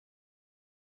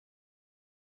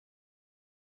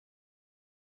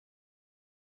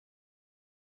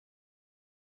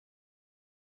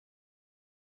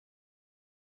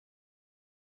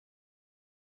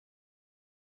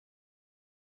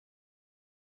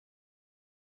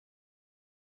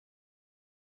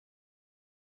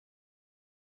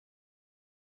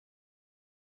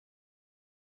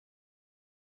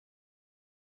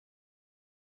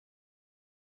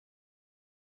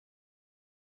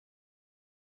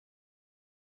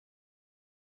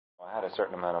I had a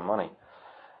certain amount of money,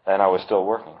 and I was still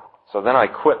working. So then I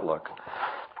quit Look,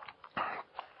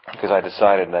 because I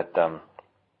decided that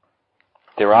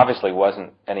there obviously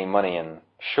wasn't any money in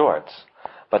shorts,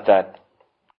 but that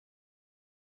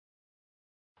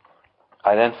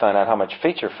I then found out how much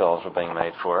feature films were being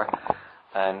made for,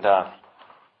 and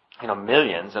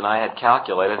millions, and I had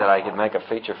calculated that I could make a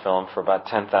feature film for about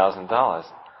 $10,000.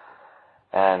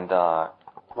 And well,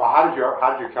 how did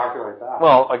you calculate that?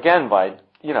 Well, again, by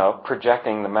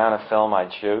projecting the amount of film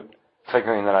I'd shoot,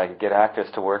 figuring that I could get actors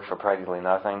to work for practically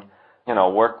nothing,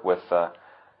 work with.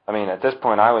 At this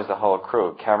point, I was the whole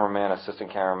crew: cameraman,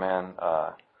 assistant cameraman,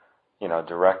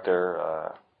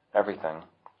 director, everything.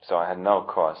 So I had no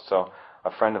cost. So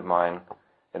a friend of mine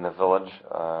in the village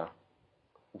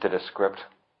did a script.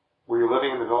 Were you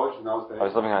living in the village in those days? I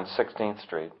was living on 16th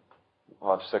Street,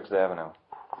 off 6th Avenue.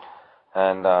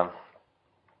 And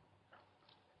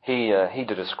he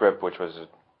did a script which was a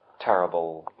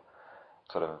terrible,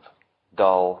 sort of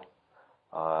dull,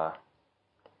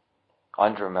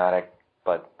 undramatic,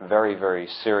 but very, very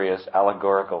serious,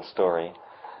 allegorical story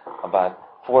about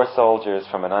 4 soldiers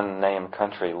from an unnamed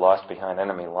country lost behind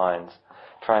enemy lines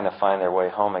trying to find their way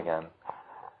home again.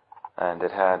 And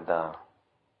it had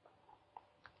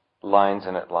lines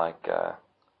in it like,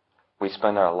 we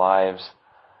spend our lives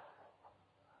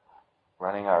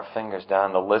running our fingers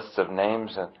down the lists of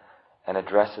names and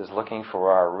addresses looking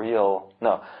for our real,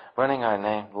 running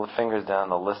our fingers down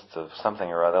the lists of something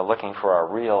or other, looking for our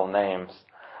real names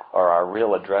or our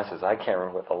real addresses. I can't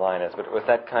remember what the line is, but it was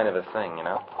that kind of a thing,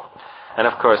 And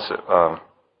of course,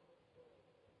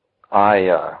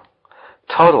 I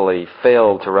totally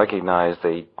failed to recognize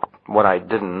what I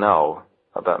didn't know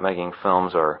about making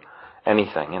films or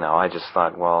anything. I just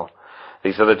thought, well,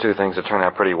 these other 2 things that turned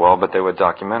out pretty well, but they were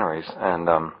documentaries. And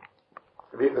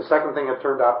the second thing that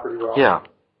turned out pretty well. Yeah,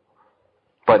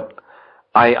 but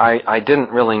I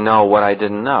didn't really know what I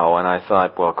didn't know, and I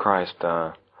thought, well, Christ,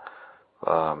 there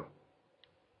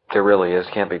really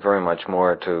can't be very much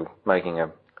more to making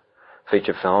a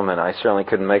feature film, and I certainly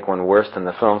couldn't make one worse than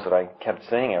the films that I kept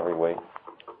seeing every week.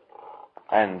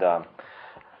 And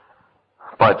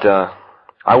but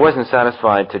I wasn't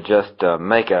satisfied to just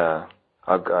make an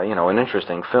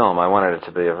interesting film. I wanted it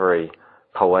to be a very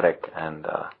poetic and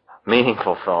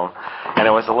meaningful film, and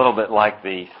it was a little bit like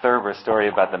the Thurber story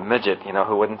about the midget,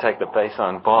 who wouldn't take the base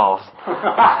on balls,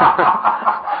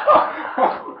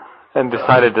 and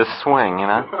decided to swing,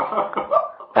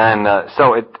 And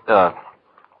so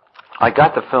I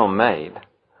got the film made,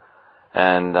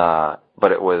 and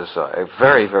but it was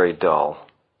very, very dull,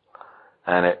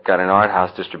 and it got an art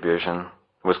house distribution.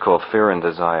 It was called Fear and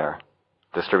Desire,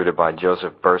 distributed by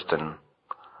Joseph Burston,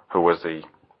 who was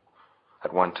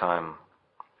at one time,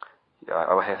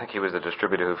 I think he was the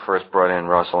distributor who first brought in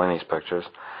Rossellini's pictures.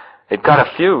 It got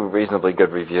a few reasonably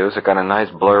good reviews. It got a nice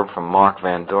blurb from Mark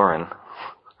Van Doren,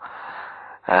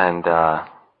 and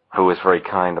who was very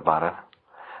kind about it.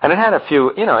 And it had a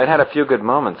few good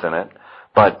moments in it,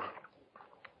 but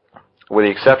with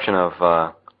the exception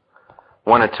of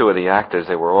 1 or 2 of the actors,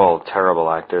 they were all terrible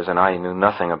actors, and I knew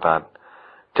nothing about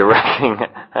directing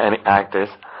any actors.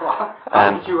 Well,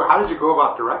 how did you go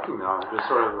about directing them? Just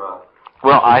sort of.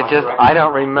 Well, I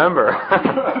don't remember.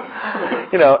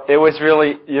 It was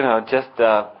really,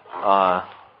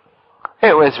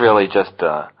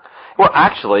 well,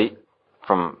 actually,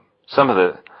 from some of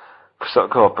the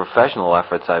so-called professional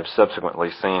efforts I've subsequently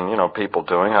seen, people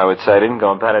doing, I would say I didn't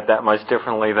go about it that much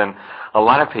differently than a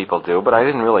lot of people do, but I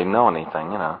didn't really know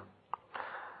anything,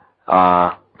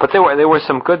 But there were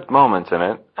some good moments in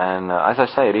it, and as I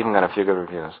say, it even got a few good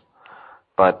reviews.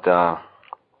 But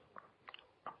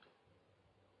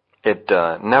it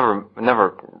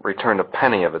never returned a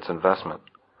penny of its investment.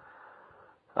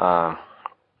 Was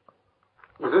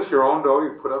this your own dough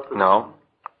you put up? No.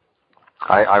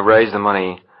 I raised the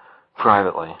money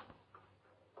privately.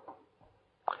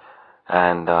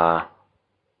 And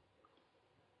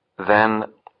then,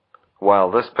 while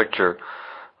this picture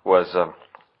was,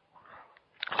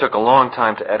 took a long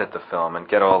time to edit the film and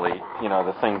get all the,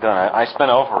 the thing done. I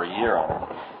spent over a year on it.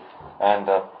 And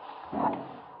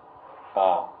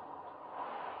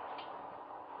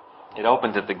it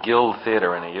opened at the Guild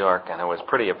Theater in New York, and it was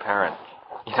pretty apparent,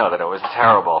 that it was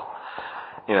terrible,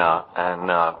 and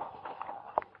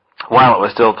while it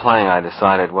was still playing, I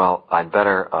decided, well, I'd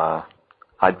better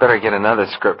get another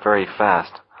script very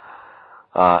fast,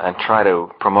 and try to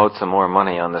promote some more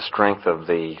money on the strength of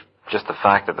just the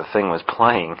fact that the thing was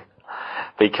playing,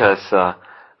 because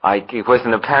it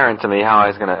wasn't apparent to me how I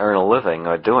was going to earn a living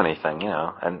or do anything,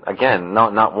 and again,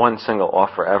 not one single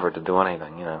offer ever to do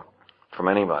anything, from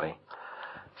anybody.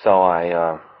 So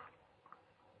I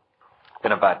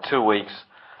in about 2 weeks,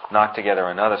 knocked together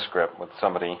another script with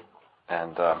somebody,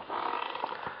 and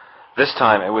this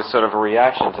time it was sort of a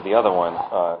reaction to the other one.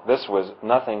 This was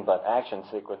nothing but action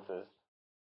sequences.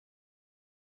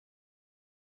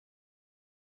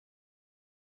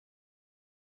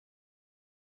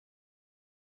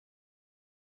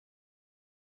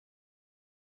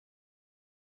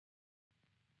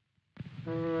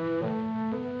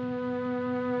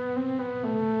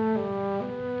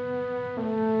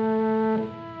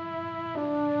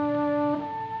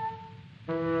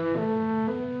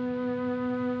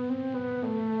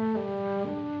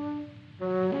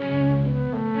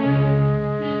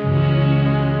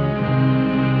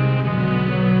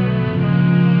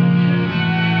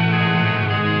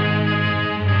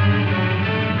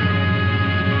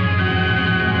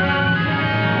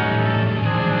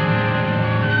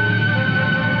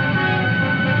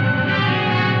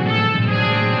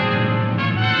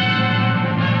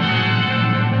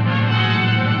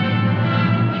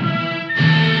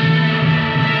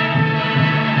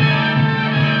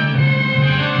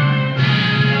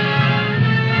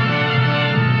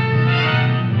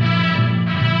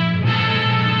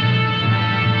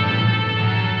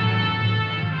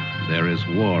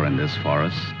 This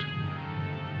forest,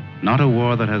 not a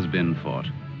war that has been fought,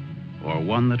 or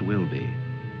one that will be,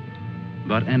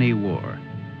 but any war.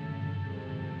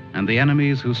 And the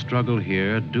enemies who struggle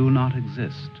here do not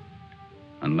exist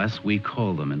unless we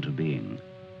call them into being.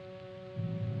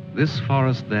 This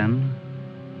forest, then,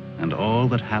 and all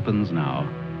that happens now,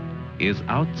 is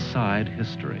outside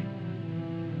history.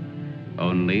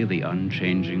 Only the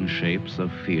unchanging shapes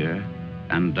of fear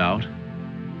and doubt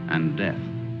and death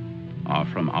are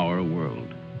from our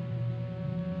world.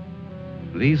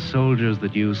 These soldiers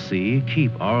that you see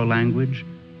keep our language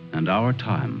and our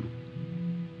time,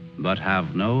 but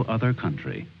have no other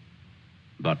country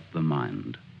but the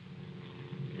mind.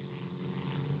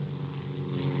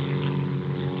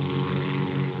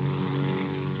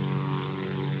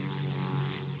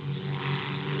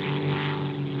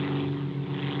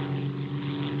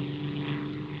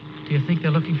 Do you think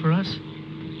they're looking for us?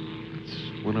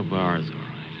 It's one of ours, all right.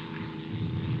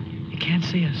 They can't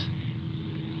see us.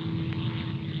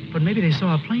 But maybe they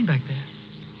saw a plane back there.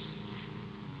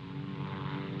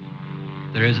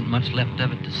 There isn't much left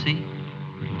of it to see,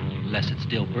 unless it's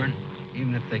still burning.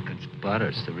 Even if they could spot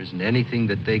us, there isn't anything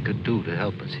that they could do to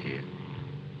help us here.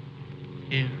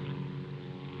 Here.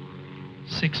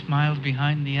 6 miles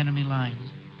behind the enemy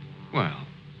lines. Well,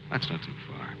 that's not too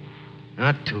far.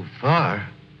 Not too far.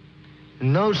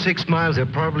 In those 6 miles, there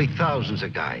are probably thousands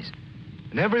of guys.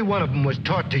 And every one of them was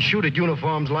taught to shoot at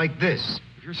uniforms like this.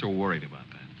 If you're so worried about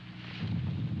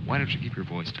that, why don't you keep your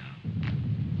voice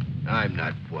down? I'm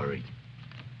not worried.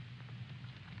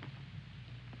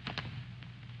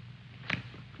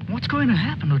 What's going to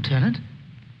happen, Lieutenant?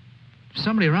 If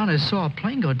somebody around us saw a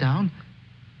plane go down,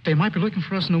 they might be looking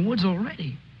for us in the woods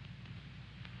already.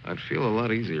 I'd feel a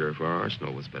lot easier if our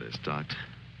arsenal was better stocked.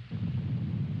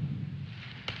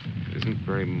 It isn't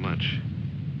very much.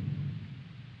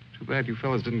 Too bad you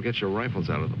fellas didn't get your rifles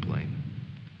out of the plane.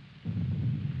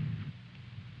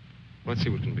 Let's see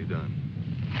what can be done.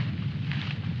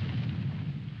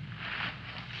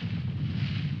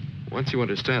 Once you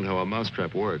understand how a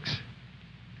mousetrap works,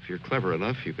 if you're clever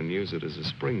enough, you can use it as a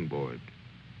springboard.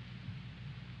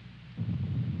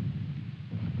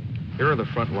 Here are the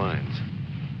front lines.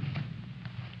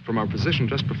 From our position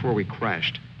just before we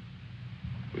crashed,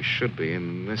 we should be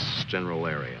in this general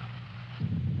area.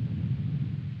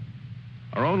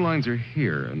 Our own lines are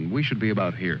here, and we should be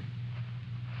about here.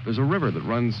 There's a river that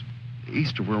runs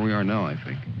east of where we are now, I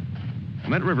think.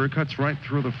 And that river cuts right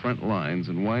through the front lines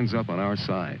and winds up on our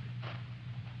side.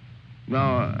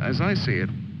 Now, as I see it,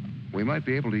 we might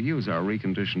be able to use our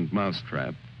reconditioned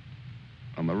mousetrap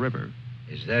on the river.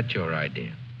 Is that your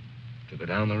idea? To go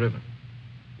down the river?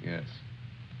 Yes.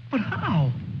 But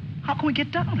how? How can we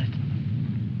get down it?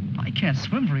 I can't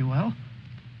swim very well.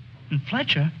 And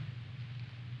Fletcher...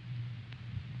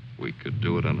 We could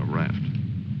do it on a raft.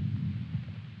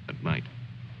 At night.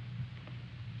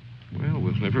 Well,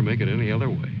 we'll never make it any other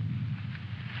way.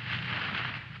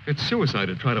 It's suicide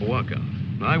to try to walk out.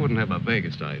 I wouldn't have the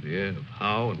vaguest idea of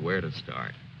how and where to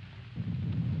start.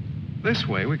 This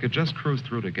way, we could just cruise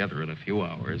through together in a few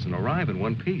hours and arrive in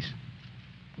one piece.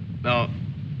 Now,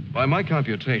 by my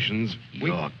computations,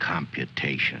 Your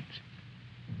computations?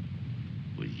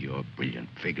 It was your brilliant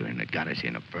figuring that got us here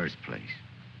in the first place.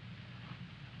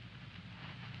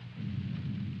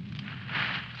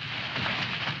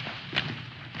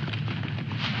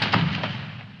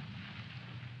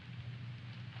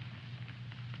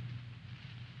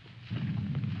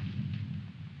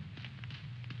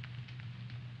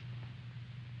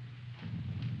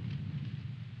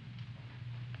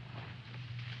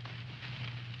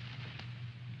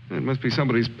 It must be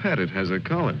somebody's pet. It has a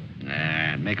collar.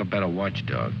 Nah, make a better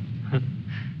watchdog.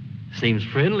 Seems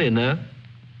friendly enough.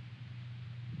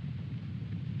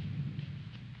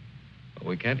 But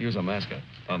we can't use a mascot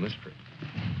on this trip.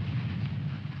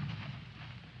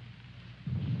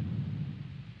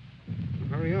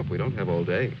 Hurry up. We don't have all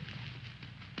day.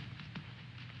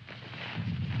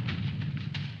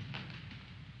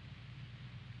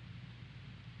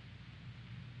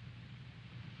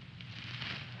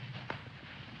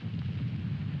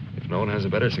 If no one has a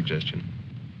better suggestion,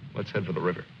 let's head for the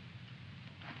river.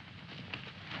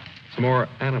 Some more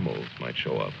animals might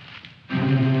show up.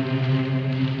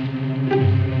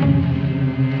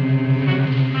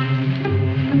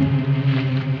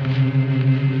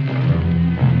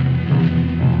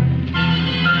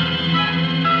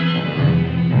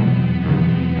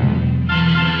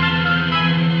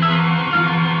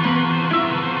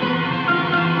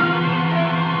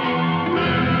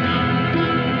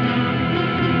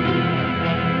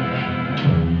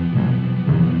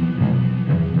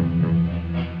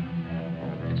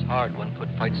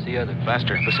 Fights the other.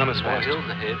 Faster. The sun is fast. Hills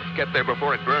ahead. Get there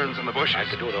before it burns in the bushes. I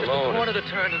could do it Just alone. a corner to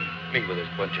turn and... Me with this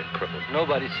bunch of cripples.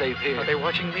 Nobody's safe here. Are they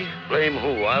watching me? Blame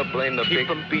who? I'll blame the Keep big...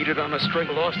 them beat it on a string.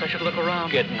 Lost, I should look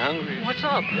around. Getting hungry. What's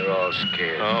up? They're all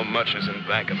scared. How much is in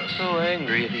back of us? So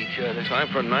angry at each other. Time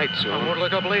for night I soon. won't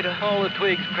look up later. All the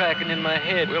twigs cracking in my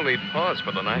head. We'll need pause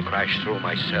for the night. Crashed through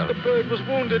myself. The bird was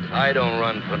wounded. I don't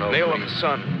run for no Nail of reason. the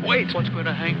sun. Wait. What's going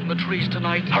to hang from the trees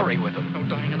tonight? Hurry with them. No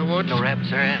dying in the woods. No rabbits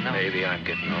there, no. Maybe I'm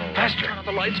getting old. Faster. Turn on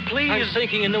the lights, please. I'm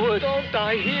sinking in the woods. Don't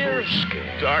die here.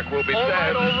 Scared. Dark will be All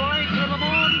dead. right. Turn them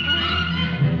on,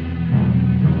 please.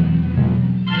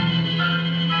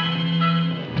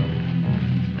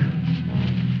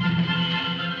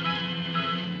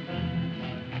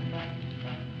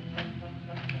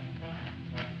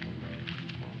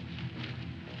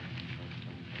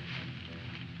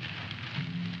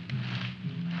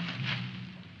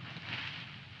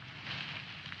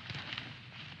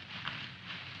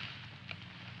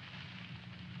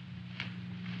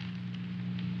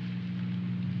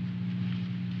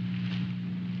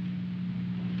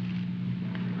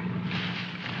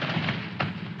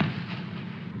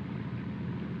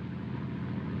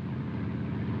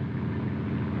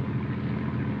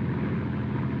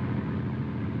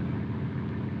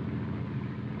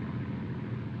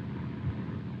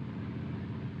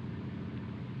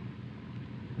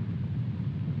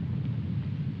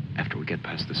 After we get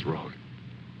past this road,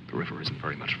 the river isn't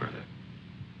very much further.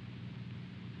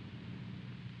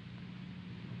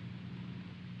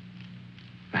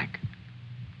 Mac,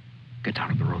 get down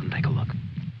to the road and take a look.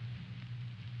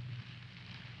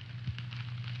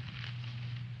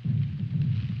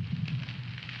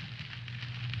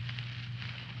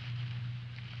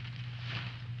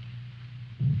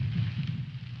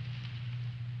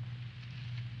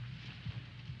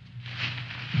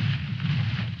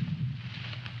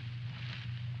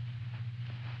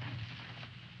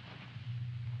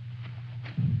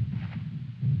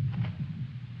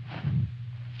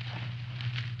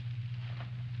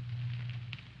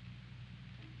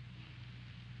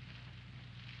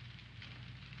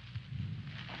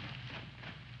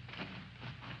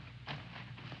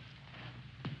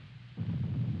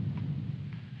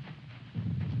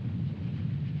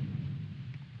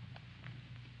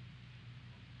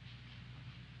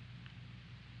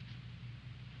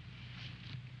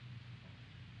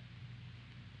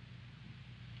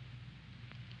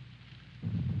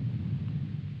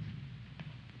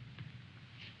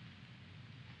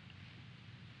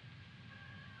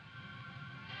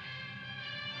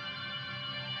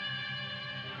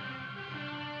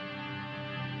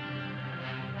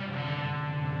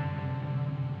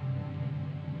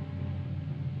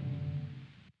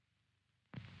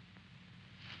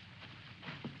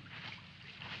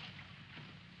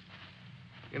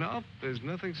 You know, there's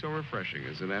nothing so refreshing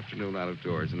as an afternoon out of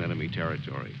doors in enemy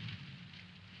territory.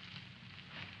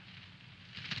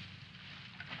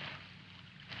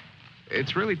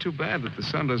 It's really too bad that the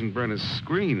sun doesn't burn his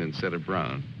screen instead of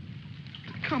brown.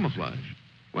 Camouflage.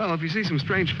 Well, if you see some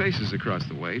strange faces across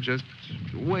the way, just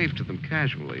wave to them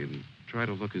casually and try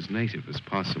to look as native as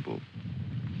possible.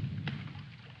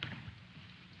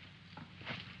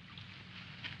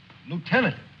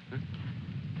 Lieutenant. Huh?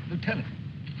 Lieutenant.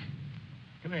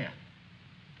 Come here.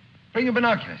 Bring your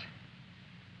binoculars.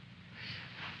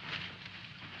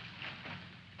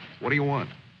 What do you want?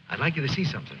 I'd like you to see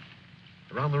something.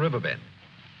 Around the riverbed.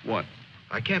 What?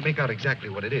 I can't make out exactly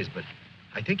what it is, but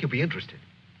I think you'll be interested.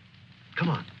 Come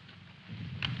on.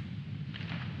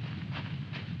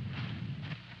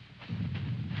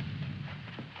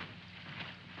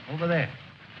 Over there.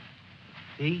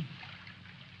 See?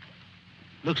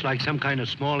 Looks like some kind of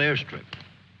small airstrip.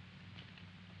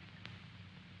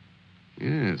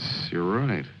 Yes, you're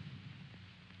right.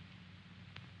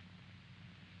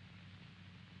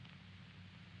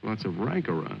 Lots of rank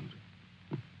around.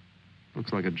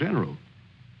 Looks like a general.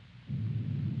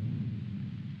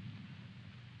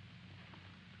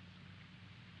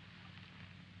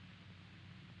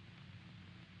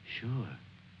 Sure.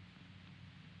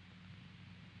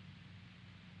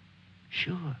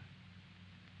 Sure.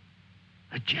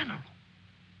 A general.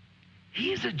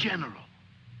 He is a general.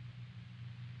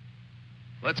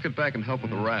 Let's get back and help with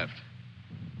the raft.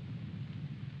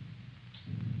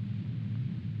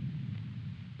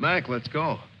 Mac, let's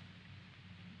go.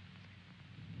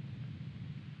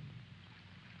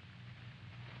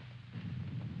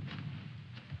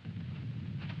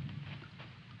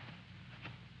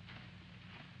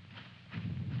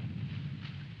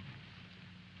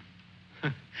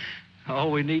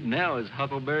 All we need now is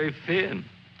Huckleberry Finn.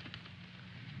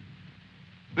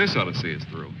 This ought to see us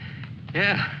through.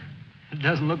 Yeah, it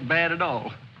doesn't look bad at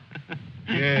all.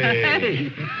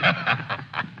 Yay.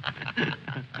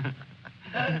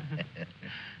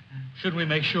 Should we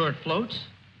make sure it floats?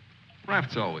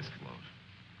 Rafts always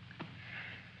float.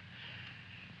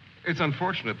 It's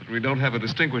unfortunate that we don't have a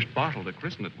distinguished bottle to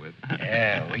christen it with.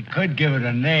 Yeah, we could give it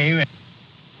a name.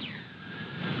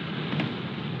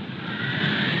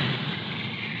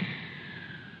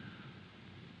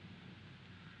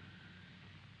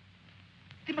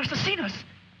 They must have seen us.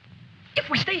 If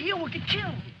we stay here, we'll get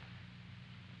killed.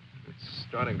 It's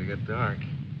starting to get dark.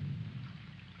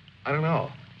 I don't know.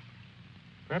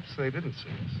 Perhaps they didn't see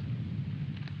us.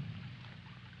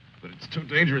 But it's too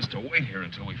dangerous to wait here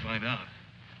until we find out.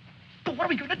 But what are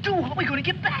we going to do? How are we going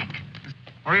to get back?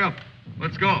 Hurry up.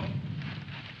 Let's go.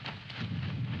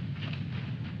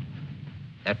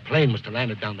 That plane must have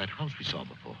landed down that house we saw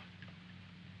before.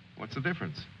 What's the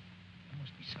difference? There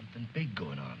must be something big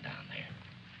going on down there.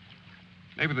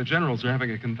 Maybe the generals are having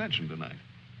a convention tonight.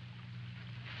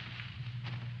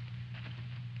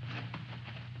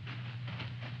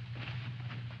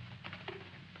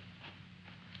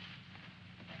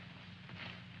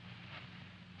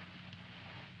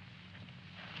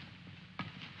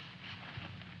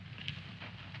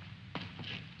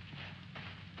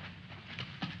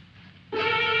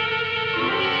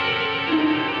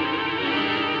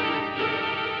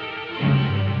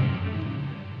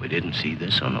 We didn't see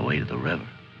this on the way to the river.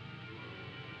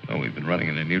 Well, we've been running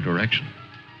in a new direction.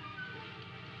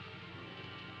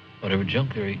 Whatever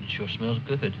junk they're eating sure smells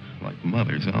good. Like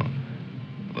Mother's own.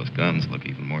 Those guns look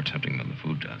even more tempting than the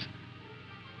food does.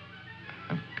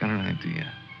 I've got an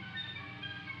idea.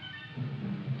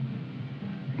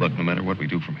 Look, no matter what we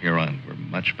do from here on, we're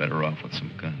much better off with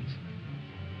some guns.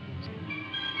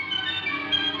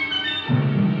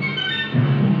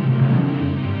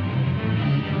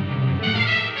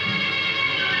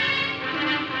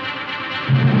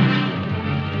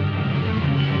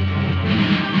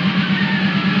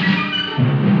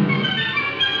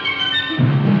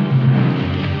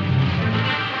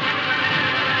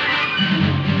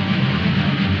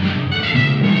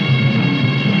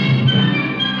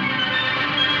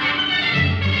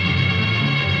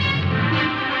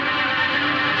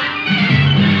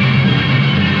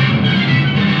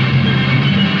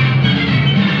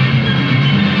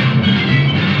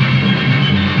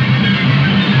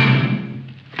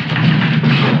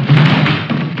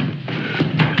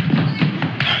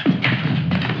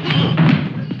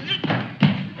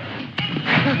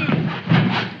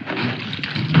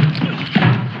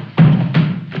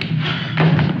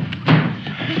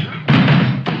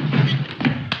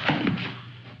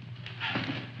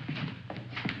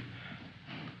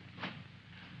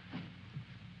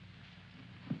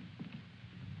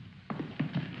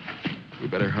 We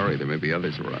better hurry. There may be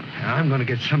others around. I'm going to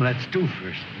get some of that stew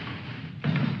first.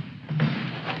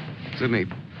 Sidney,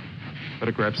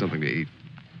 better grab something to eat.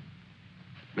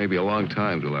 Maybe a long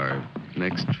time till our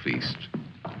next feast.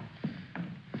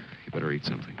 You better eat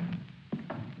something.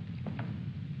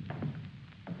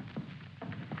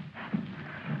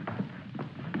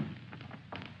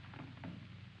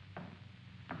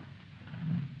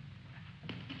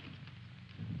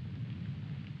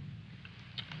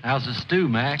 How's the stew,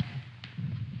 Mac?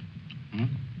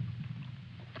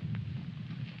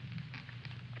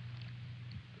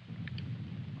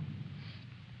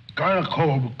 Kind of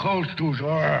cold, but cold stew's all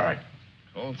right.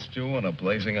 Cold stew on a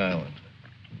blazing island.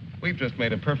 We've just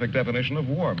made a perfect definition of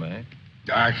war, Mac.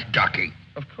 That's ducky.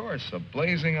 Of course, a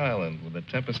blazing island with a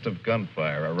tempest of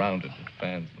gunfire around it that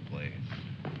fans the blaze.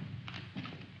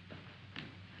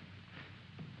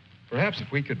 Perhaps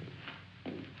if we could...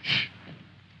 Shh.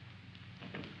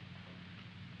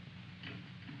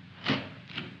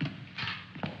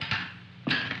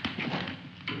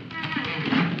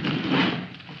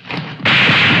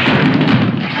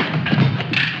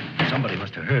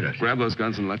 hurt us. Grab those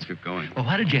guns and let's get going. Well,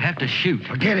 why did you have to shoot?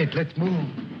 Forget it. Let's move.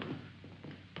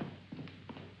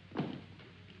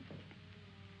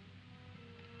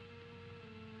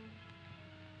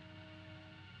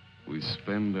 We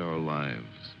spend our lives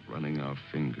running our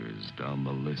fingers down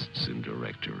the lists and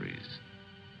directories,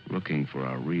 looking for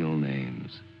our real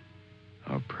names,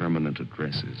 our permanent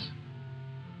addresses.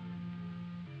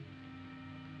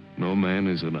 No man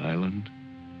is an island.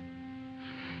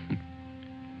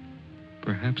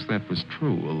 Perhaps that was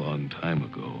true a long time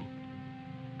ago,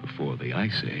 before the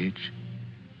Ice Age.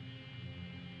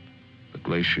 The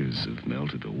glaciers have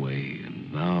melted away,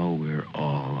 and now we're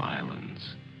all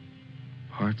islands.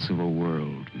 Parts of a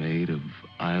world made of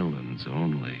islands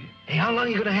only. Hey, how long are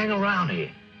you going to hang around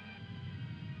here?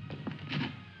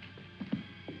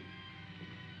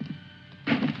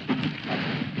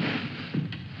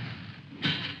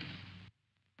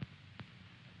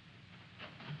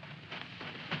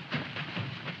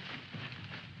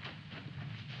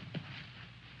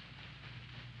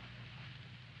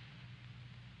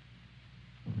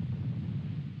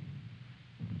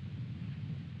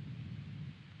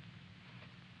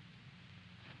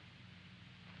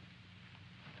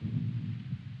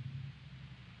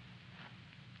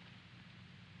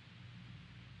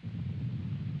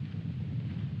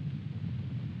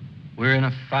 We're in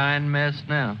a fine mess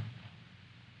now.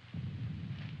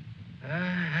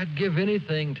 I'd give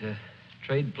anything to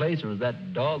trade places with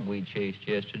that dog we chased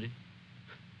yesterday.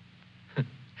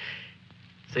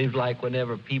 Seems like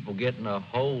whenever people get in a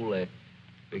hole, they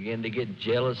begin to get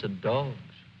jealous of dogs.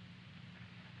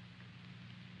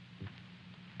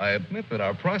 I admit that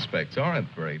our prospects aren't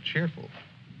very cheerful.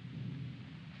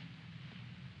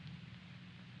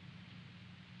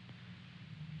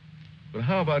 But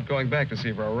how about going back to see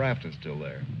if our raft is still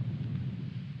there?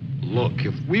 Look,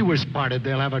 if we were spotted,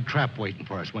 they'll have a trap waiting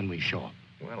for us when we show up.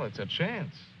 Well, it's a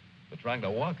chance. But trying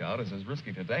to walk out is as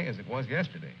risky today as it was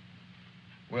yesterday.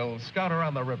 We'll scout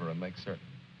around the river and make certain.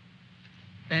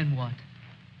 Then what?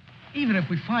 Even if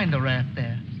we find the raft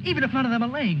there, even if none of them are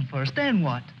laying for us, then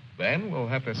what? Then we'll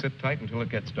have to sit tight until it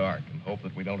gets dark and hope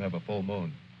that we don't have a full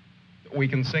moon. We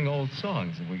can sing old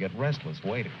songs if we get restless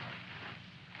waiting.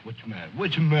 What's the matter?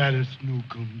 What's the matter,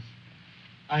 Snookums?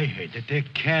 I heard that they're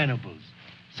cannibals.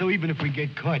 So even if we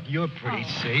get caught, you're pretty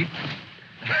safe.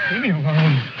 Leave me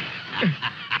alone.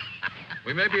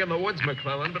 We may be in the woods,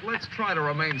 McClellan, but let's try to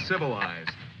remain civilized.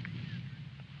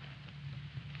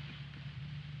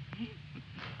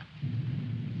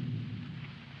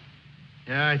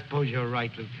 Yeah, I suppose you're right,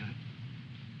 Lieutenant.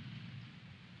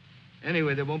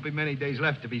 Anyway, there won't be many days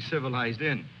left to be civilized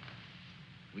in.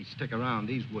 We stick around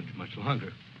these woods much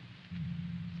longer.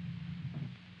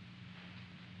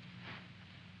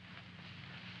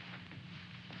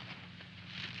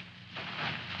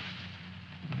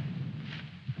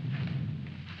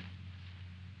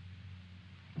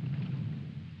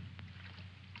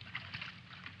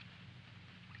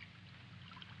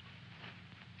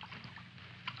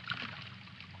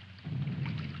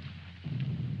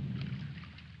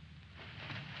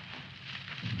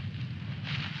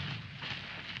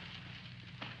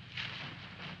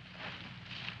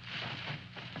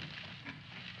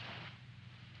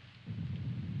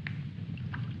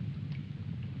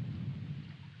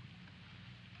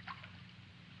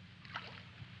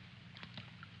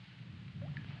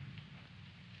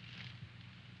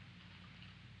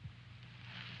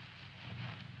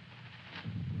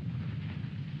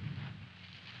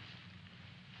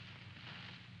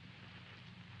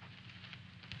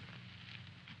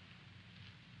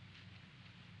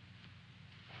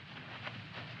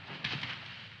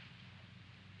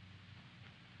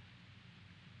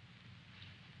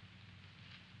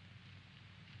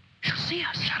 She'll see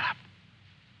us. Shut up.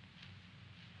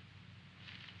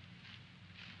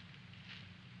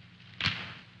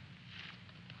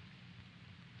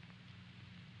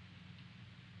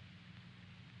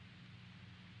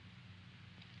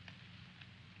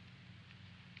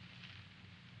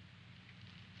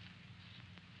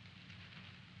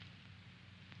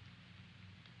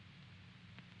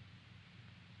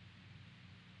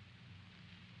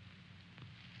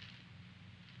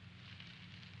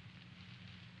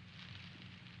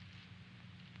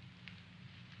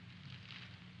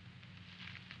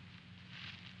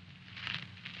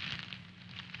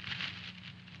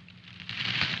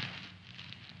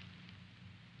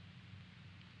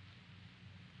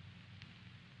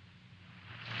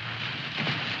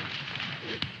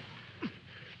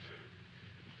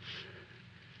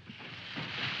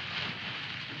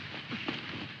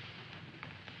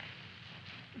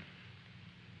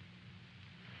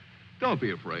 Don't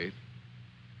be afraid.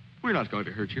 We're not going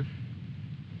to hurt you.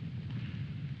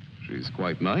 She's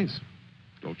quite nice.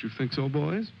 Don't you think so,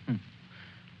 boys?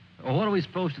 Well, what are we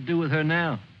supposed to do with her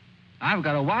now? I've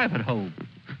got a wife at home.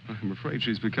 I'm afraid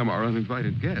she's become our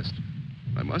uninvited guest.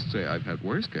 I must say I've had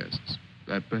worse guests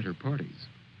at better parties.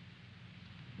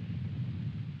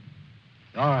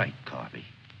 All right, Carby.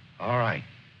 All right.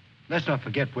 Let's not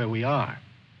forget where we are.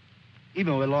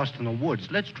 Even though we're lost in the woods,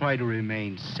 let's try to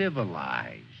remain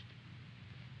civilized.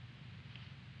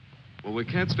 Well, we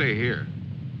can't stay here.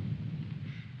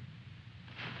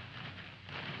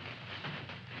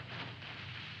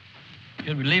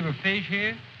 Should we leave her fish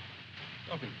here?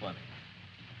 Don't be funny.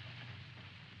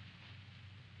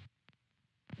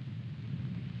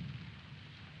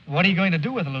 What are you going to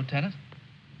do with her, Lieutenant?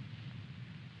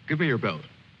 Give me your belt.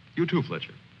 You too,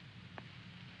 Fletcher.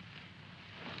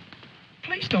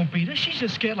 Please don't beat her. She's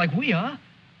just scared like we are.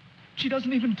 She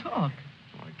doesn't even talk.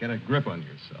 Oh, get a grip on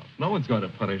yourself. No one's going to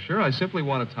punish her. I simply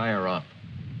want to tie her up.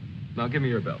 Now, give me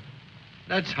your belt.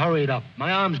 Let's hurry it up.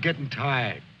 My arm's getting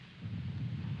tired.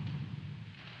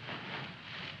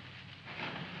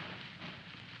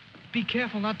 Be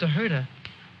careful not to hurt her.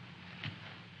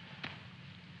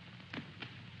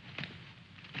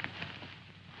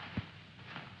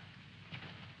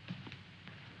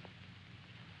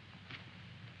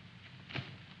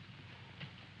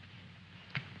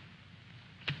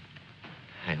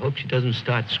 I hope she doesn't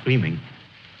start screaming.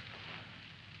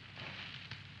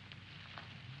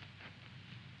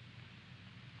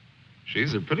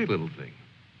 She's a pretty little thing.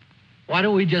 Why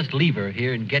don't we just leave her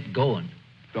here and get going?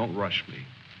 Don't rush me.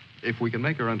 If we can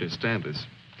make her understand us,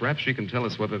 perhaps she can tell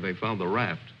us whether they found the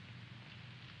raft.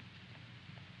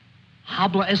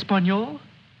 Habla Espanol?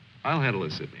 I'll handle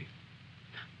it, Sidney.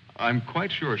 I'm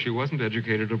quite sure she wasn't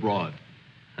educated abroad.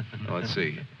 Now, let's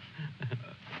see.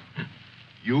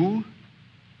 You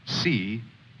see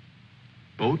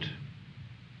boat,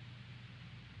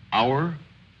 our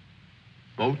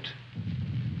boat.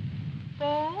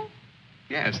 Boat?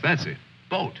 Yes, that's it.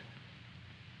 Boat.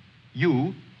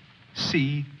 You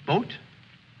see boat?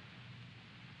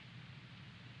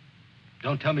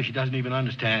 Don't tell me she doesn't even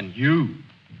understand you.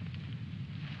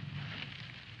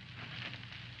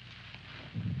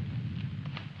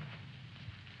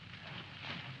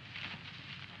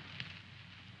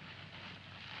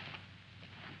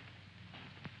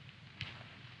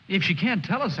 If she can't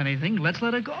tell us anything, let's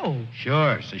let her go.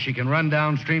 Sure, so she can run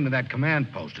downstream to that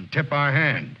command post and tip our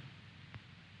hand.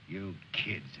 You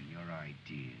kids and your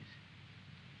ideas.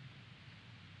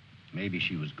 Maybe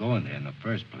she was going there in the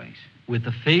first place. With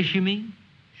the fish, you mean?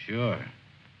 Sure.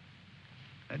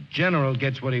 A general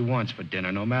gets what he wants for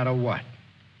dinner, no matter what.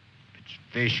 If it's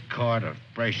fish caught or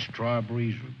fresh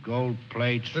strawberries or gold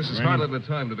plates. This is shrimp. hardly the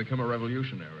time to become a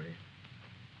revolutionary.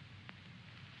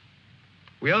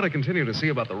 We ought to continue to see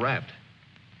about the raft.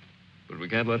 But we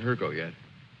can't let her go yet.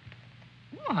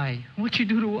 Why? What'd she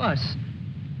do to us?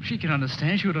 She can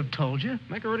understand. She would have told you.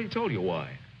 Mac already told you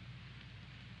why.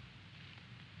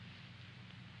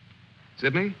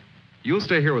 Sidney, you'll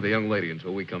stay here with the young lady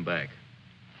until we come back.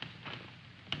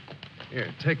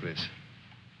 Here, take this.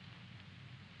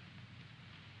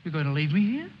 You're going to leave me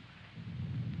here?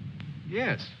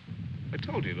 Yes. I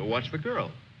told you to watch the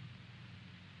girl.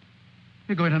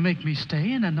 You're going to make me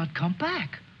stay and then not come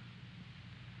back.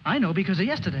 I know because of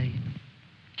yesterday.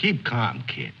 Keep calm,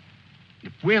 kid.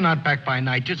 If we're not back by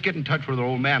night, just get in touch with our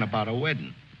old man about a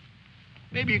wedding.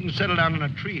 Maybe you can settle down in a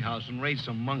treehouse and raise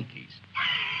some monkeys.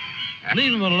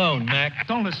 Leave him alone, Mac.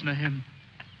 Don't listen to him.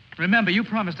 Remember, you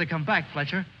promised to come back,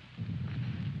 Fletcher.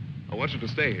 I want you to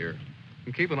stay here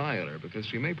and keep an eye on her because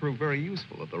she may prove very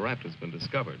useful if the raft has been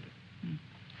discovered.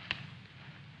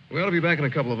 We ought to be back in a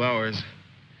couple of hours.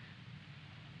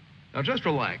 Now, just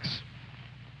relax.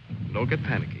 Don't get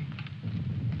panicky.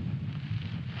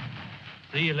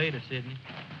 See you later, Sidney.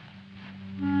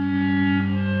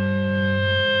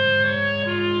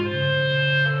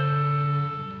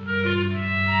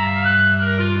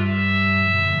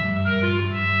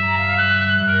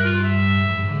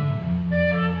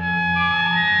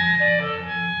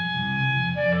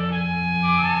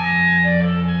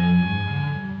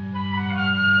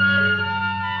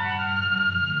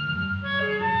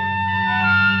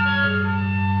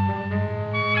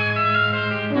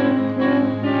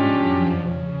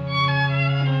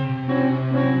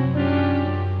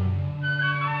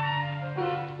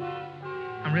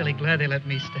 Glad they let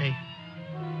me stay.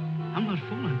 I'm not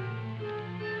fooling.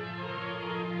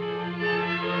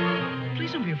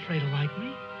 Please don't be afraid to like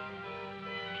me.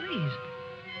 Please.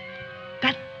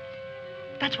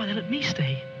 That's why they let me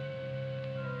stay.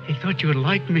 They thought you would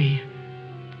like me.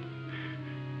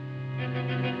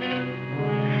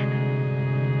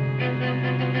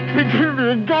 They gave me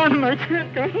a gun. down. I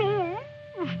can't go home.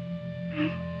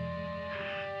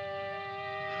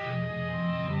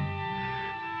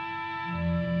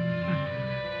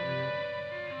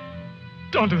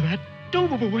 Don't do that. Don't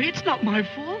move away. It's not my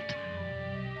fault.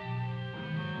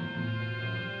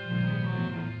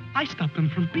 I stopped them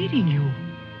from beating you.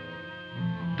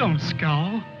 Don't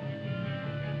scowl.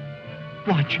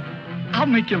 Watch. I'll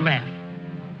make you laugh.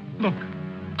 Look,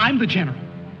 I'm the general.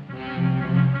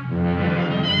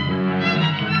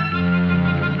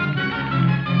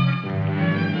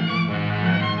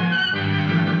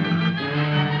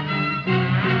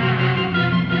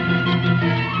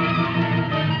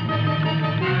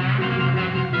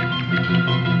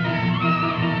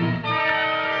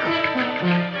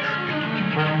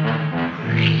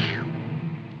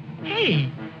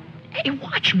 Hey,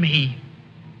 watch me.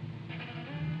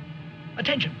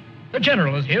 Attention. The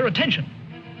general is here. Attention.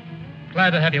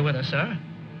 Glad to have you with us, sir.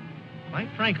 Quite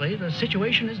frankly, the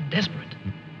situation is desperate.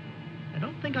 I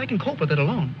don't think I can cope with it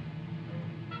alone.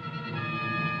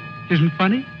 Isn't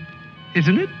funny?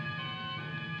 Isn't it?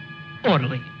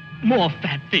 Orderly. More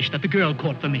fat fish that the girl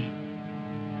caught for me.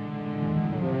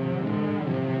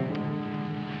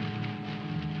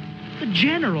 The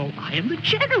general. I am the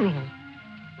general.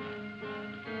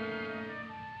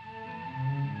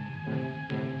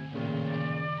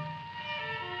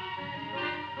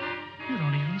 You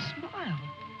don't even smile.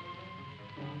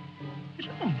 You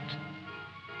don't.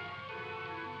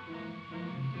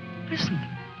 Listen.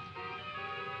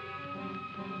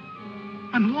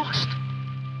 I'm lost.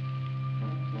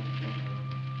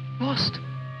 Lost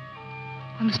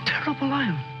on this terrible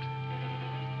island.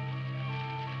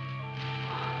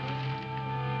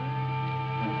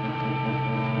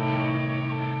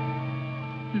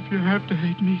 If you have to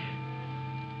hate me,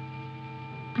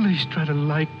 please try to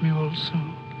like me also.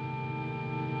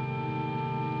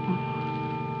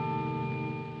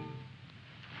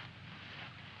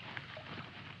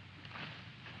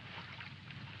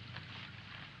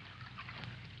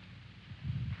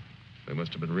 They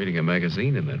must have been reading a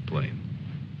magazine in that plane.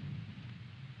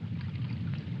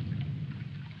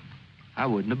 I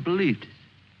wouldn't have believed it.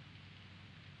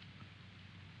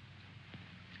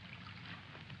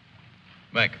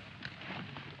 Mac,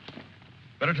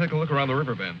 better take a look around the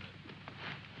river bend.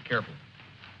 Be careful.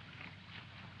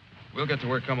 We'll get to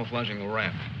work camouflaging the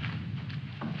raft.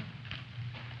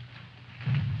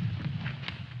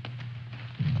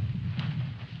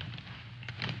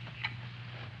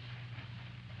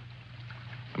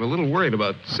 I'm a little worried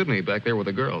about Sidney back there with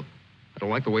the girl. I don't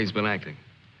like the way he's been acting.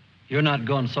 You're not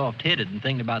going soft-headed and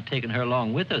thinking about taking her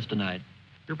along with us tonight.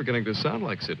 You're beginning to sound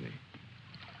like Sidney.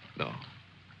 No.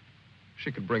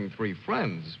 She could bring 3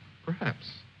 friends,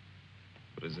 perhaps.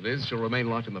 But as it is, she'll remain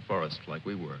locked in the forest like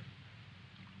we were.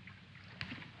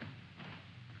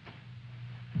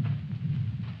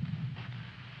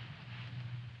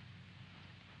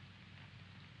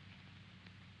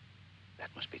 That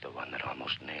must be the one that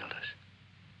almost nailed us.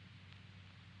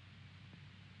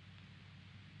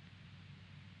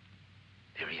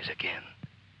 There he is again.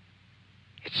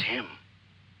 It's him.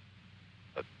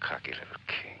 A cocky little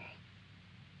king.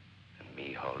 And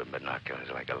me holding binoculars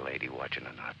like a lady watching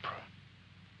an opera.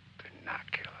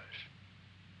 Binoculars.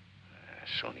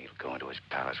 Soon he'll go into his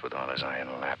palace with all his iron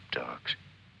lapdogs.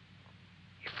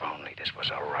 If only this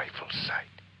was a rifle sight.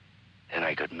 Then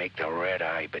I could make the red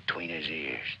eye between his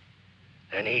ears.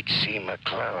 Then he'd see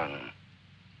McClellan.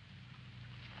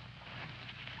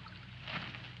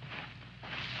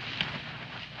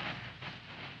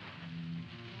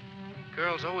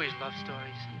 Girls always love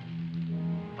stories.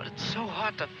 But it's so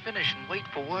hard to finish and wait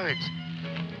for words.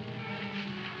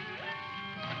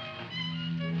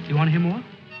 Do you want to hear more?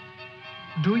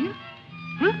 Do you?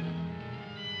 Huh?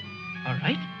 All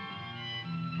right.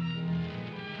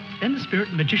 Then the spirit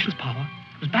of the magician's power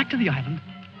goes back to the island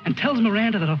and tells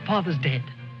Miranda that her father's dead.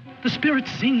 The spirit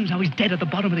sings how he's dead at the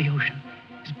bottom of the ocean.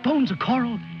 His bones are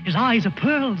coral, his eyes are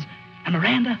pearls, and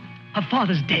Miranda, her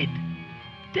father's dead.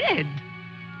 Dead?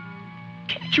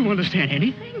 Can't you understand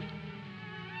anything?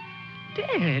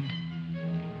 Dead.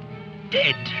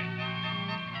 Dead.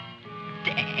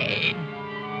 Dead.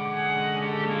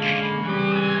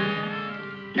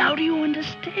 Now do you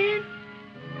understand?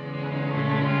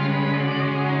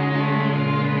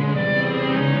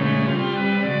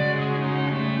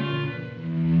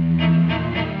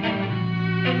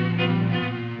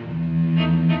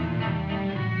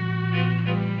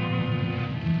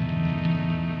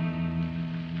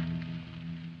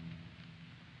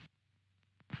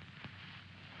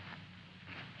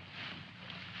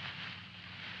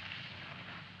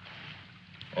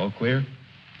 All clear?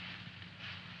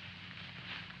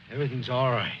 Everything's all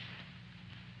right.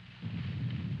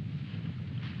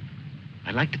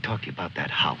 I'd like to talk to you about that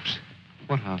house.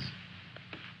 What house?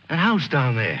 That house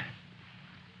down there.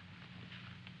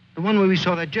 The one where we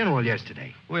saw that general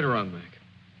yesterday. Later on, Mac.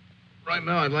 Right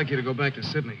now, I'd like you to go back to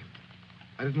Sydney.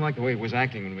 I didn't like the way it was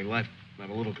acting when we left.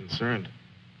 I'm a little concerned.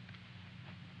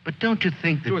 But don't you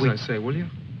think that Do as I say, will you?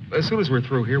 As soon as we're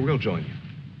through here, we'll join you.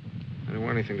 I don't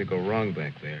want anything to go wrong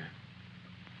back there.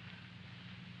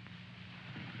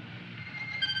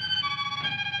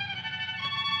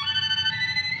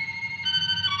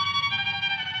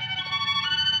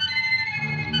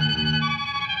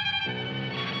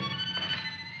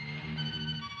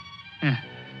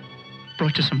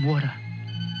 Brought you some water.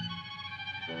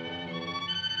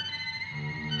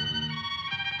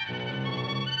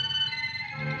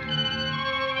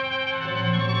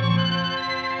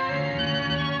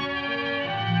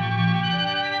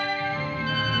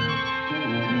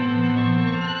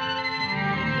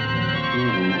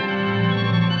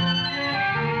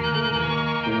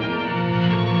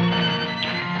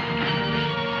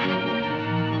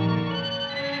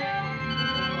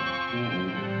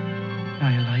 Now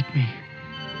you like me,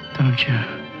 don't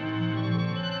you?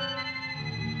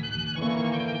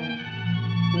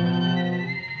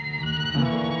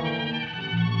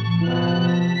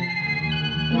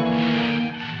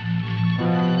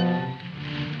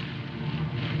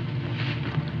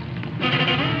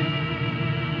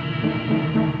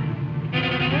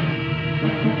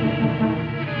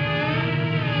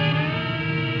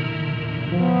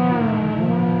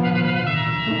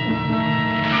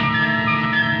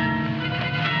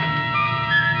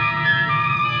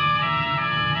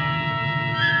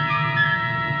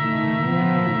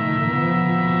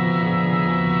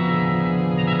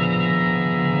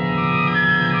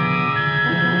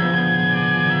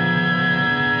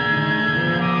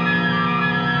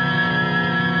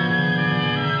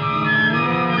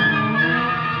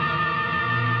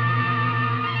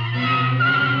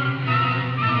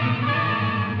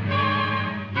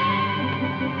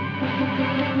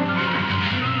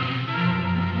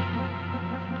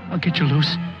 I'll get you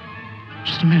loose.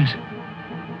 Just a minute.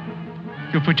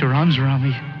 You'll put your arms around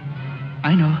me.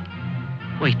 I know.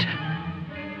 Wait.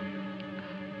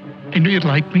 I knew you'd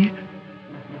like me.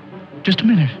 Just a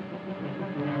minute.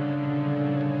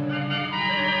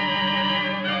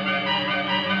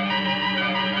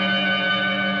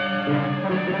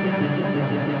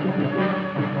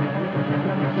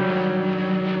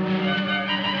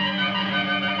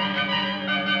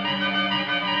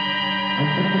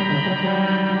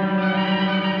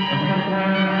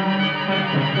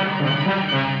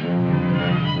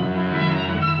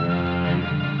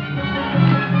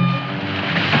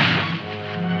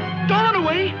 Don't run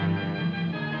away.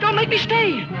 Don't make me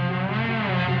stay.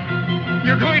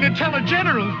 You're going to tell a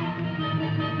general.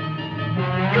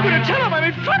 You're going to tell him I'm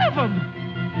in front of him.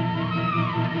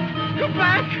 Come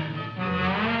back.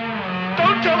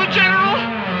 Don't tell the general.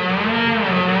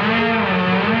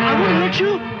 I won't hurt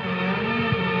you.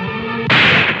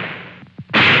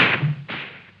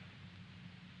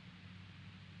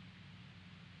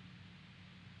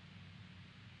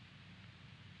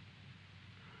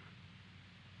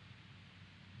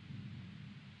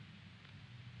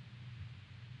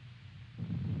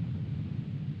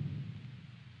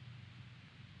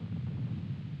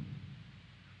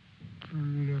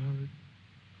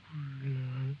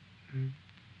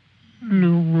 The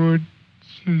woods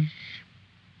is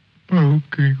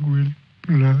smoking with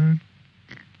blood.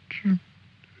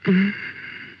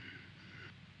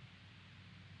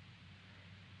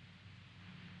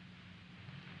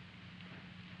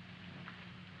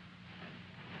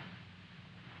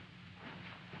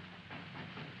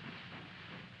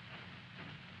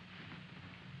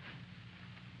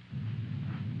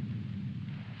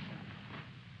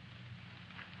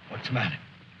 What's the matter?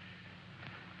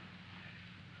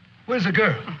 Where's the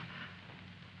girl?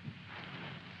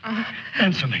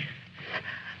 Answer me.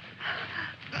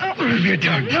 What have you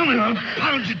done? Tell me, I'll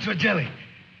pound you to a jelly.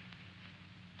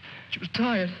 She was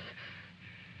tired.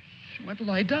 She went to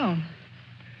lie down.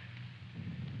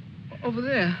 Over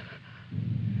there.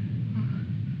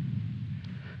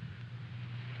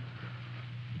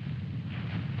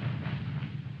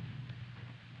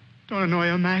 Don't annoy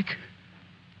her, Mac.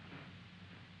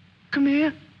 Come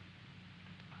here.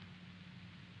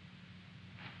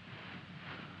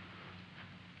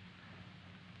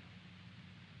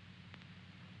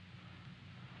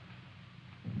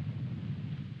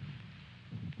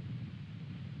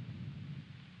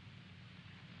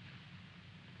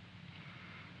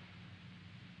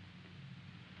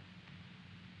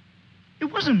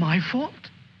 It wasn't my fault.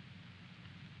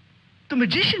 The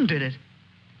magician did it.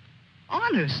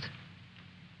 Honest.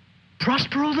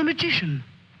 Prospero the magician.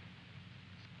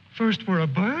 First we're a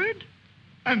bird,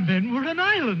 and then we're an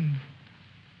island.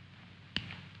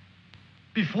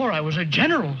 Before I was a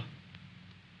general,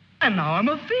 and now I'm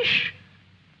a fish.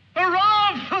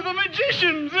 Hurrah for the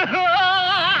magicians!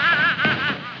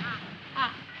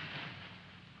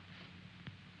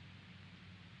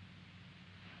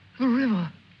 The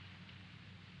river.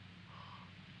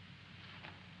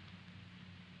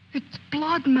 It's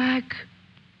blood, Mac.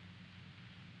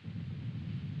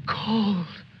 Cold.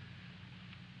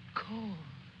 Cold.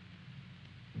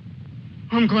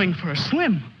 I'm going for a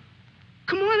swim.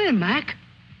 Come on in, Mac.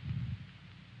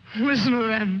 Listen to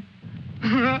them.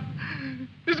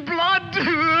 It's blood.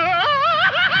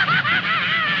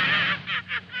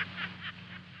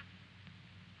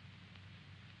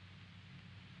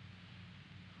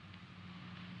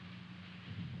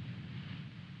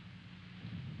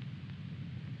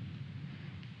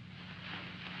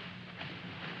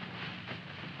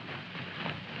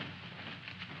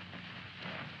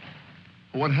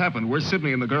 What happened? Where's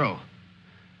Sidney and the girl?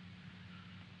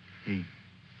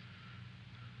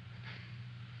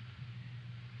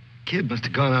 Kid must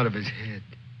have gone out of his head.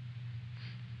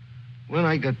 When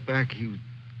I got back, he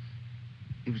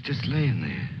was just laying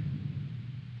there.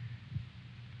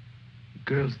 The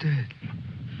girl's dead.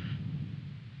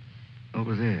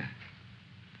 Over there.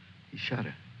 He shot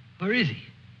her. Where is he?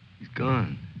 He's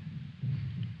gone.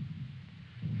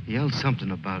 He yelled something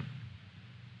about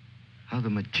how the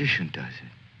magician does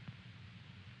it.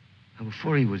 Now,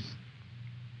 before he was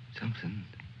something,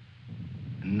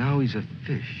 and now he's a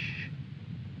fish.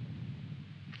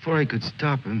 Before I could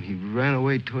stop him, he ran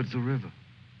away towards the river.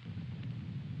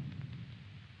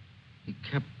 He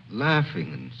kept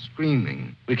laughing and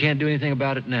screaming. We can't do anything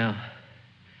about it now.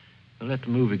 We'll have to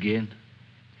move again.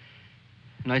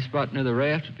 Nice spot near the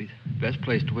raft would be the best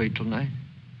place to wait till night.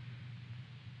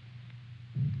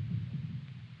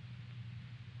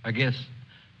 I guess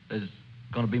there's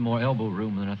going to be more elbow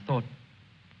room than I thought.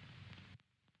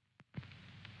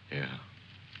 Yeah.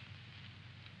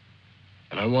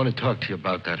 And I want to talk to you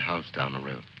about that house down the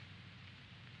river.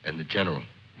 And the general.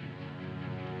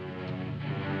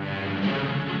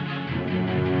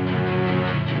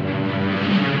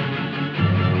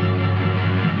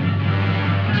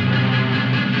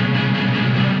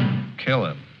 Kill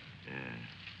him. Yeah.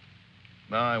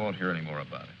 No, I won't hear any more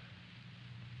about it.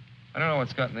 I don't know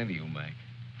what's gotten into you, Mac.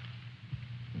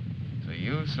 So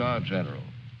you saw a general.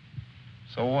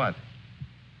 So what?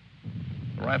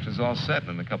 The raft is all set,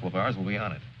 and in a couple of hours we'll be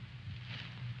on it.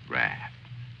 Raft.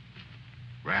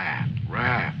 Raft.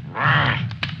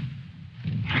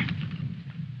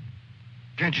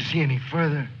 Can't you see any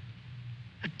further?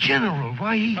 A general,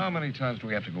 why he... How many times do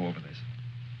we have to go over this?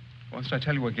 Must I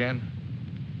tell you again?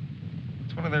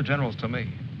 It's one of their generals to me.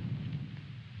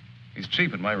 He's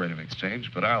cheap at my rate of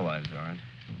exchange, but our lives aren't.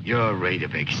 Your rate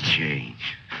of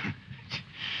exchange.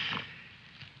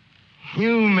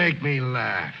 You make me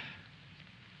laugh.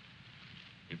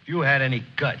 If you had any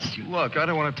guts, you... Look, I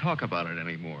don't want to talk about it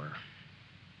anymore.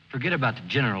 Forget about the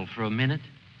general for a minute.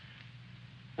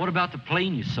 What about the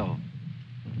plane you saw?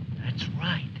 That's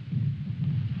right.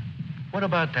 What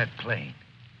about that plane?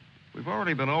 We've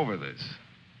already been over this.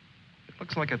 It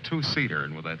looks like a two-seater,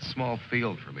 and with that small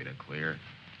field for me to clear.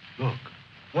 Look,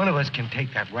 one of us can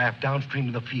take that raft downstream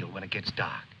to the field when it gets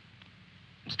dark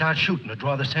and start shooting to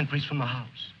draw the sentries from the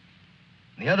house.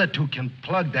 And the other two can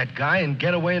plug that guy and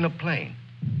get away in a plane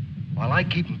while I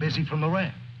keep him busy from the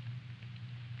raft.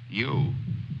 You?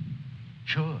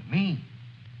 Sure, me.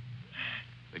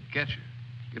 They'd get you.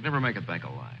 You'd never make it back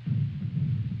alive.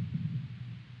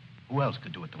 Who else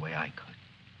could do it the way I could?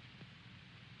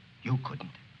 You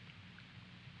couldn't.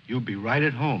 You'd be right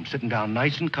at home, sitting down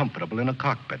nice and comfortable in a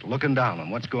cockpit, looking down on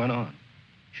what's going on.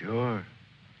 Sure.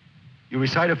 You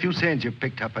recite a few sayings you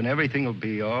picked up, and everything will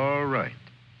be all right.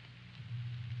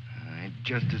 I'd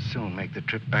just as soon make the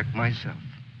trip back myself.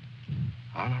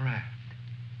 On a raft.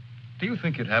 Do you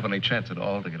think you'd have any chance at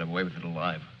all to get away with it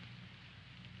alive?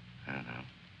 I don't know.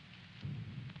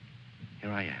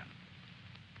 Here I am.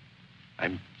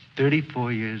 I'm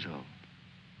 34 years old.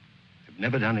 I've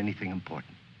never done anything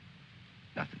important.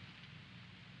 Nothing.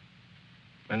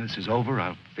 When this is over,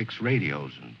 I'll fix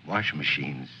radios and washing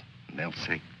machines, and they'll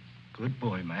say, "Good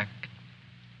boy, Mac."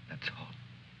 That's all.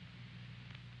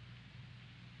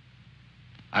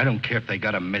 I don't care if they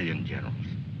got 1,000,000 generals.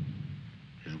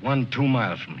 There's one 2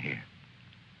 miles from here.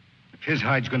 If his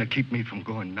hide's gonna keep me from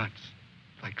going nuts,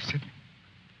 like Sidney,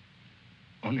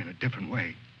 only in a different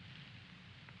way,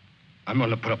 I'm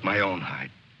gonna put up my own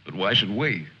hide. But why should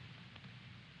we?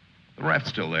 The raft's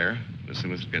still there. As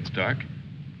soon as it gets dark,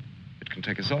 it can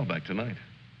take us all back tonight.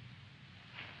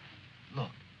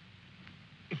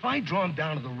 If I draw him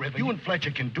down to the river, you and Fletcher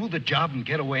can do the job and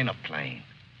get away in a plane.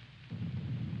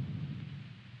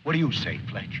 What do you say,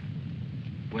 Fletcher?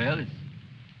 Well, it's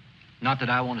not that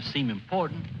I want to seem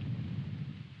important.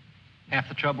 Half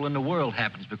the trouble in the world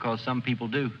happens because some people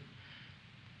do.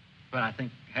 But I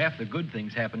think half the good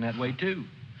things happen that way, too.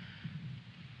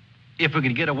 If we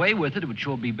could get away with it, it would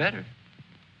sure be better.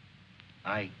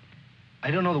 I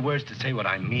don't know the words to say what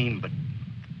I mean, but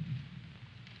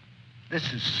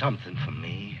this is something for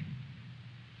me.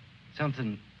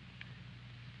 Something...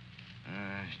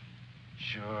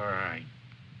 Sure, I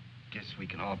guess we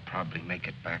can all probably make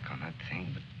it back on that thing,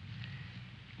 but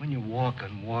when you walk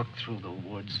through the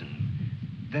woods and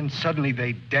then suddenly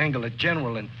they dangle a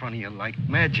general in front of you like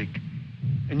magic,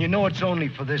 and you know it's only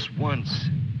for this once,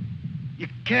 you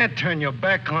can't turn your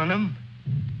back on him.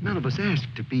 None of us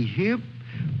asked to be here,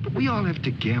 but we all have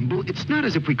to gamble. It's not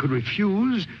as if we could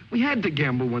refuse. We had to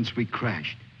gamble once we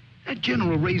crashed. That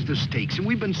general raised the stakes, and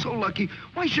we've been so lucky.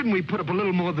 Why shouldn't we put up a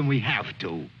little more than we have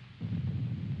to?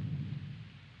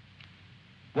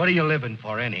 What are you living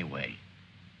for anyway?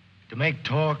 To make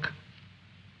talk?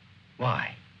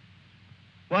 Why?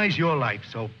 Why is your life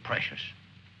so precious?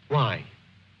 Why?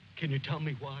 Can you tell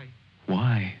me why?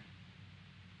 Why?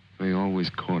 They always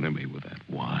corner me with that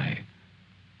why.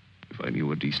 If I knew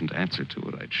a decent answer to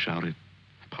it, I'd shout it,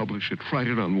 publish it, write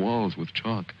it on walls with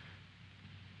chalk.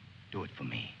 Do it for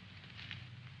me.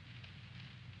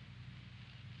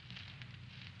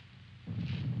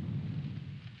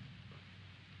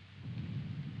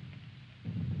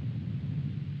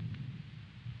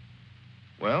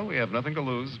 Well, we have nothing to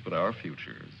lose but our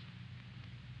futures.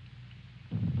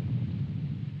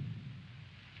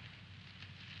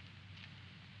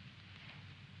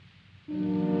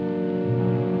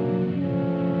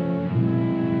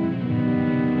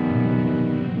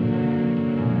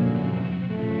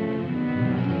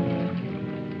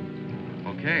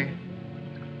 Okay.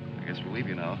 I guess we'll leave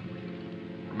you now.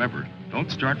 Remember,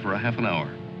 don't start for a half an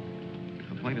hour. If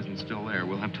the plane isn't still there,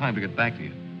 we'll have time to get back to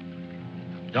you.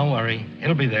 Don't worry,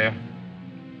 it'll be there.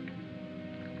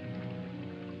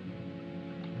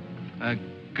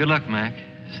 Good luck, Mac.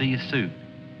 See you soon.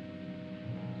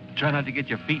 Try not to get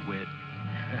your feet wet.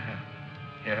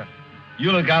 Yeah.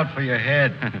 You look out for your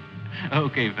head.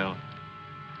 Okay, fella.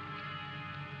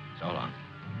 So long.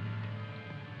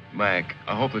 Mac,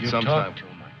 I hope that You sometime... talk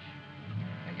too much.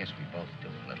 I guess we both do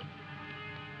a little.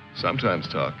 Sometimes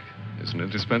talk is an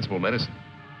indispensable medicine.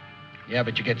 Yeah,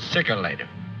 but you get sicker later.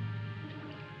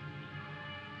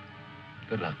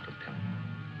 Good luck, Lieutenant.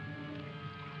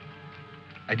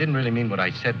 I didn't really mean what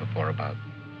I said before about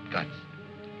guts.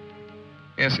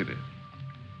 Yes, you did.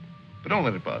 But don't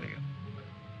let it bother you.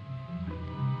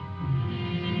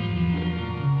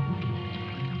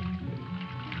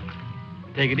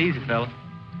 Take it easy, fella.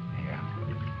 Yeah.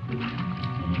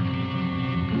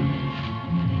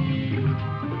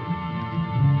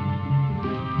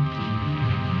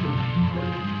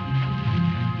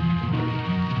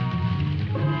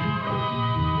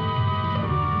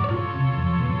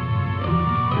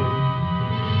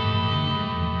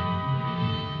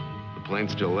 The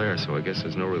plane's still there, so I guess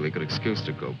there's no really good excuse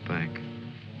to go back.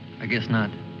 I guess not.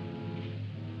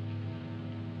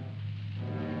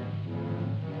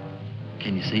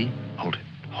 Can you see? Hold it.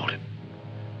 Hold it.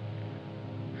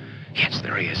 Yes,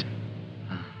 there he is.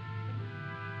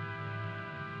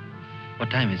 What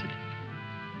time is it?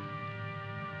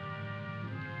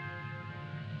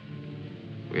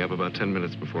 We have about 10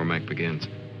 minutes before Mac begins.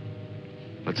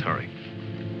 Let's hurry.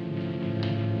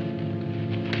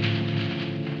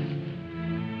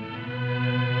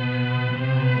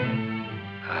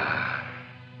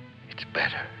 It's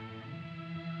better.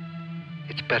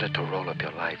 It's better to roll up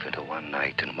your life into one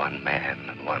night and one man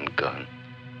and one gun.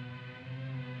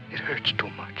 It hurts too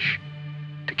much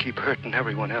to keep hurting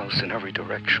everyone else in every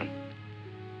direction.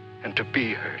 And to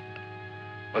be hurt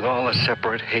with all the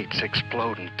separate hates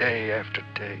exploding day after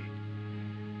day.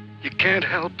 You can't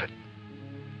help it.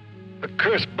 A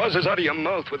curse buzzes out of your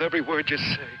mouth with every word you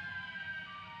say.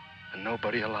 And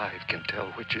nobody alive can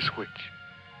tell which is which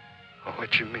or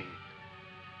what you mean.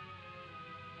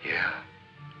 Yeah.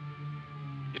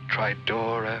 You try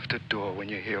door after door when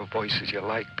you hear voices you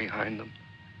like behind them.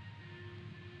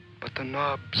 But the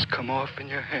knobs come off in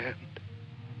your hand.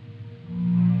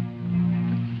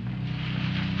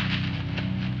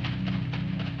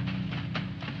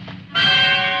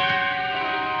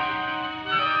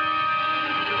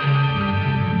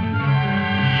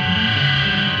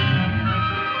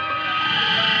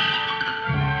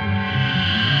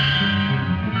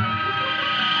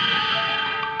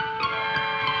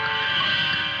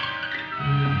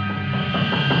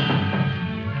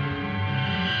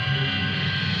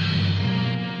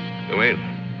 Come in.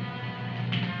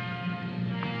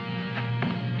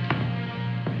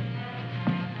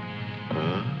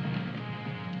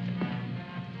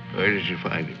 Where did you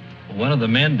find him? One of the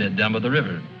men did down by the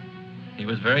river. He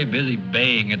was very busy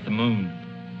baying at the moon.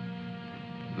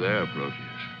 There, Proteus.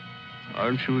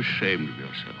 Aren't you ashamed of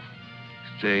yourself?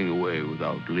 Staying away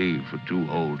without leave for 2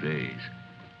 whole days.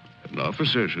 An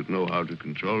officer should know how to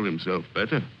control himself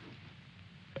better.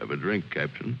 Have a drink,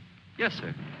 Captain. Yes,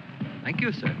 sir. Thank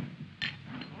you, sir.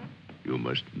 You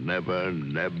must never,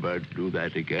 never do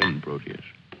that again, Proteus.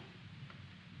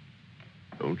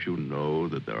 Don't you know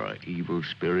that there are evil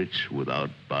spirits without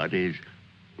bodies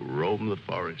who roam the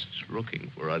forests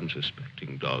looking for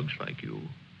unsuspecting dogs like you?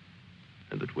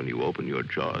 And that when you open your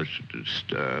jaws to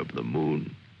disturb the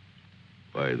moon,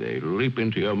 why, they leap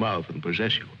into your mouth and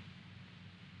possess you.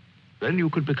 Then you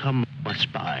could become a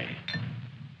spy,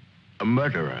 a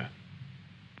murderer,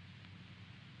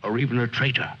 or even a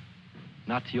traitor.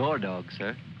 Not to your dog,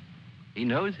 sir. He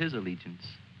knows his allegiance.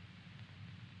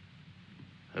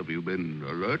 Have you been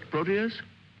alert, Proteus?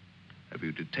 Have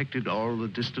you detected all the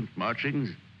distant marchings?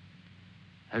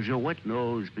 Has your wet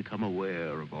nose become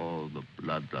aware of all the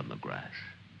blood on the grass?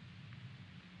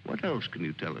 What else can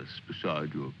you tell us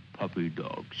besides your puppy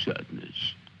dog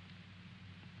sadness?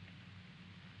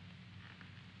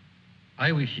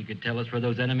 I wish you could tell us where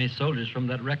those enemy soldiers from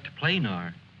that wrecked plane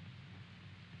are.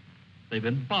 They've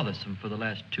been bothersome for the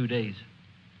last 2 days.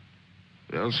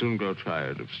 They'll soon grow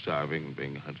tired of starving and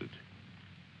being hunted.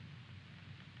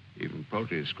 Even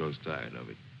Proteus grows tired of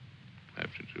it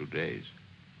after 2 days.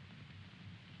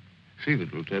 See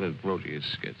that Lieutenant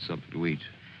Proteus gets something to eat.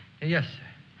 Yes,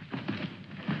 sir.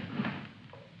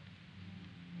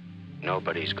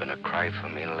 Nobody's gonna cry for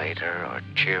me later or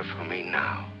cheer for me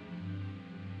now.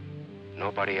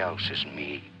 Nobody else is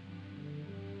me.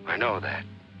 I know that.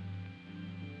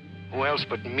 Who else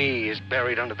but me is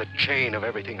buried under the chain of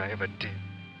everything I ever did?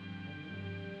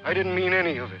 I didn't mean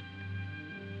any of it.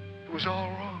 It was all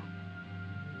wrong.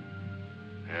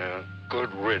 Yeah,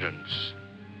 good riddance.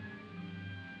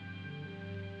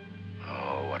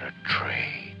 Oh, what a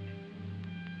trade.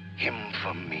 Him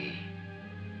for me.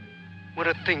 What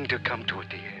a thing to come to at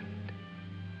the end.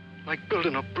 Like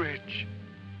building a bridge.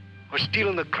 Or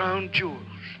stealing the crown jewels.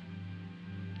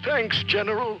 Thanks,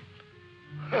 General.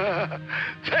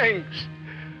 Thanks.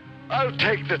 I'll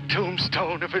take the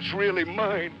tombstone if it's really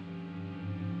mine.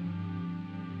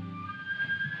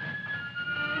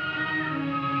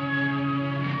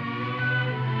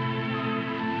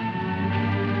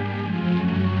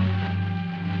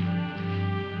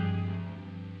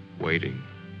 Waiting.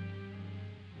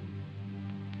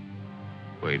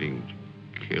 Waiting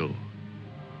to kill.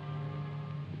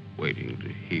 Waiting to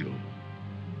heal.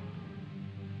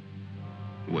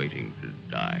 Waiting to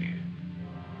die.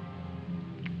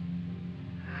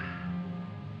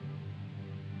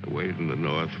 I waited in the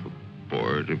north for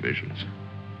 4 divisions.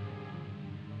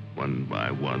 One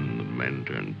by one, the men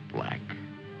turned black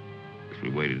as we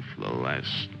waited for the last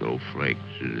snowflake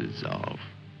to dissolve.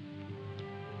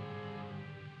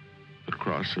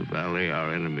 Across the valley,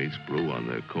 our enemies blew on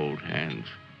their cold hands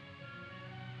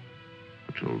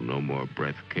until no more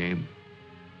breath came.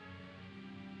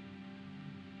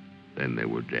 Then they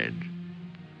were dead,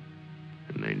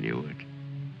 and they knew it.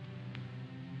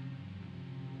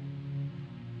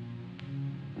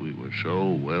 We were so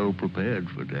well prepared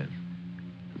for death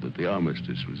that the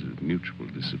armistice was a mutual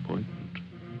disappointment.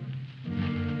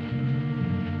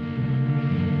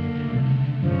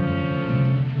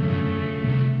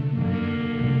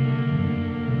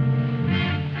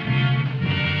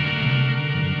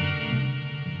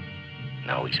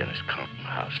 Now he's in his counting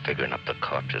house, figuring up the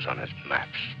corpses on his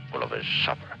maps, full of his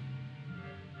supper.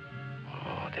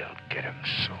 Oh, they'll get him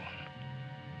soon.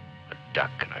 A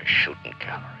duck in a shooting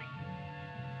gallery.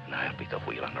 And I'll be the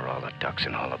wheel under all the ducks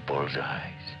and all the bulls'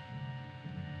 eyes.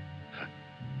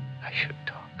 I should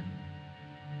talk.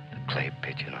 The clay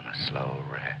pigeon on a slow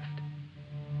raft.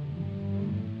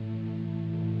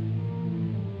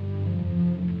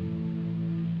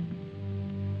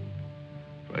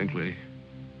 Frankly,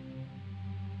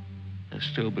 I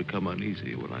still become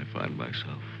uneasy when I find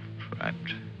myself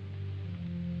trapped,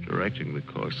 directing the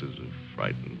courses of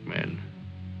frightened men.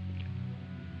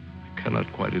 I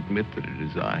cannot quite admit that it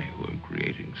is I who am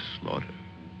creating slaughter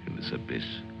in this abyss.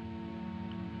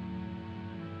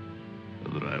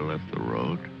 So that I left the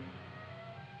road.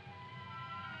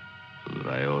 So that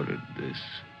I ordered this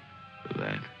or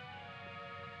that.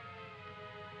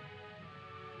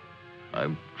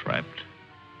 I'm trapped.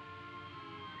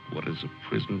 What is a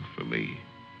prison for me?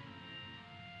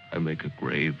 I make a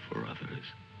grave for others.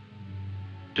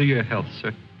 To your health,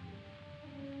 sir.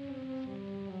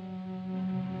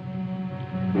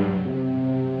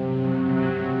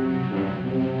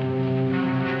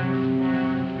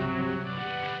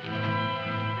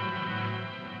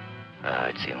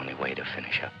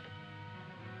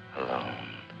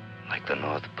 like the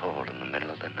North Pole in the middle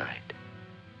of the night.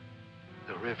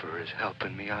 The river is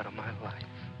helping me out of my life.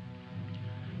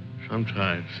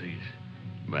 Sometimes these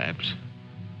maps.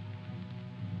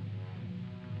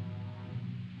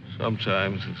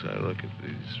 Sometimes as I look at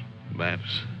these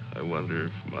maps, I wonder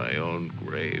if my own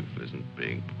grave isn't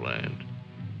being planned.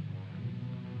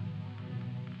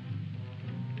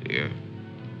 Here.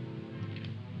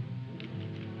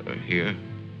 Or here.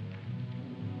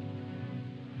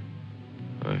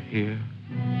 Or here.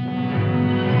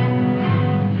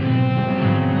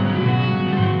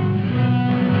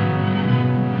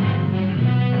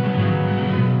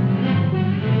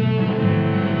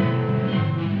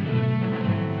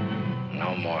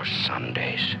 No more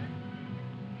Sundays.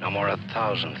 No more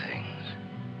 1,000 things.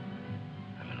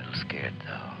 I'm a little scared,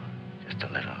 though. Just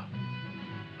a little.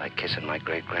 Like kissing my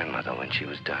great-grandmother when she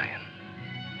was dying.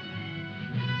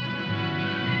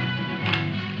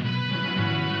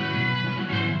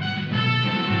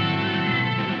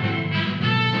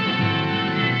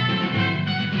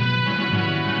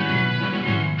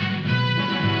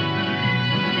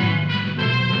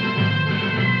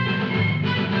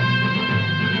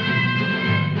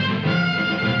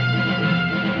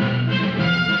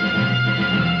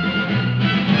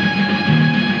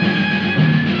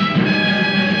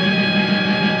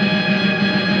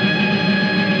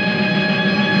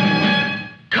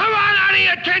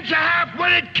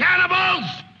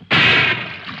 Cannibals!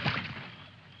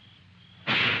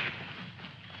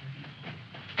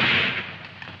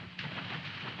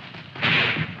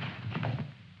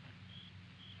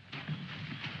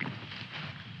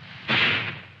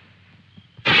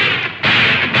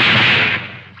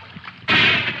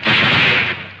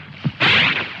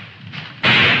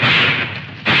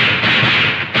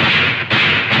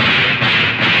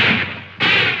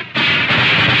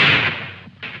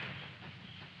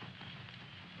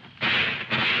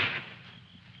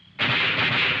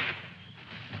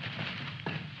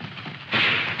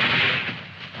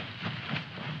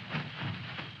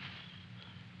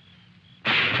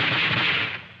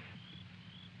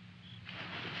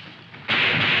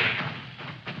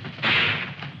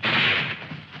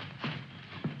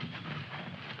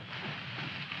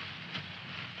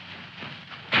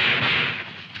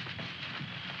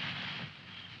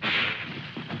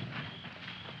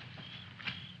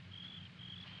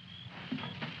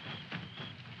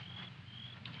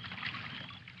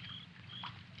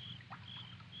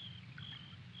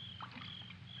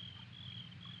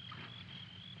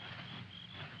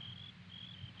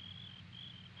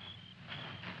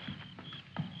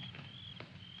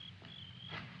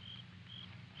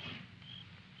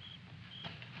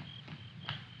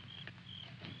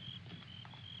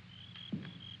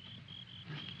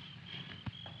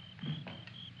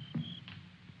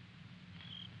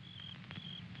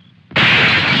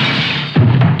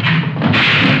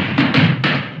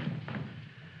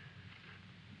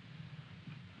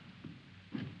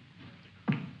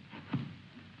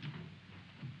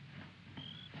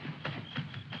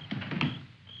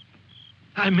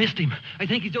 I missed him. I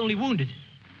think he's only wounded.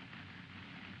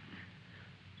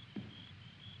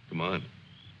 Come on.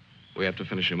 We have to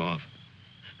finish him off.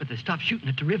 But they stopped shooting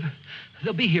at the river.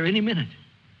 They'll be here any minute.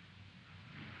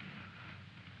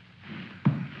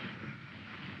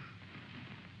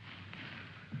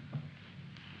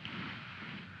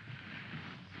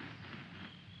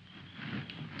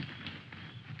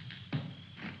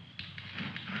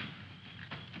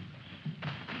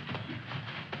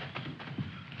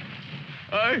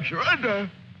 I surrender.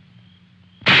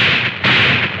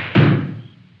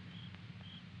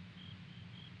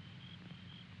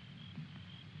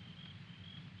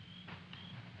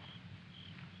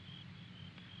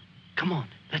 Come on,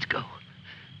 let's go.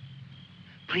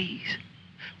 Please.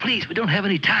 Please, we don't have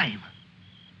any time.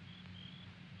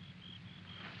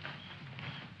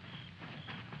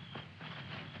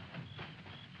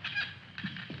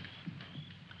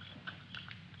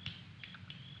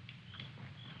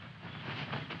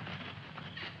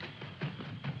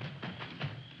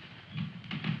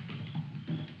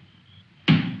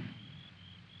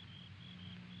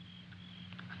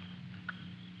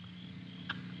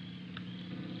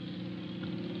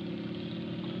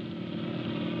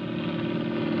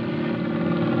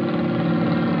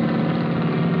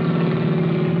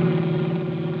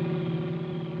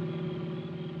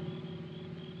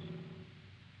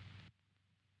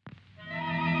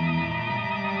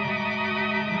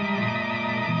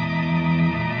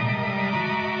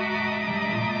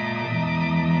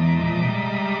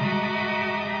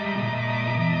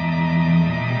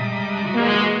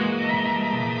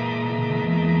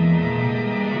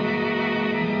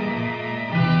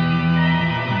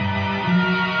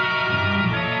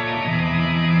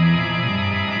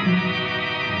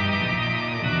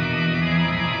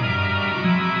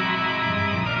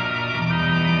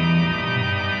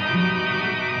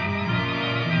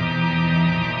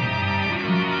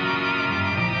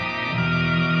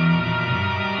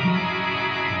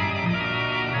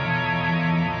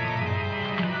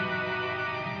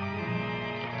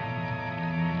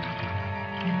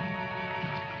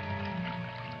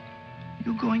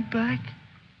 come back?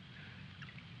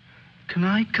 Can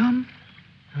I come?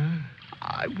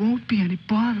 I won't be any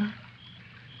bother.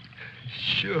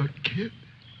 Sure, kid.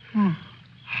 Oh.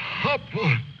 Hop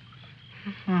on.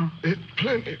 Oh. There's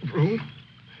plenty of room.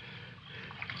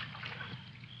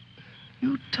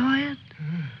 You tired?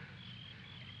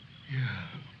 Yeah.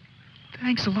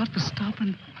 Thanks a lot for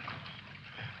stopping.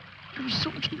 There was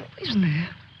so much noise in there.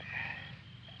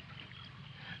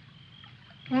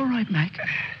 All right, Mac.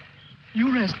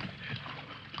 You rest.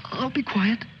 I'll be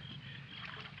quiet.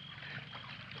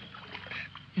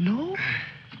 You know,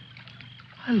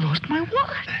 I lost my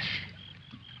watch.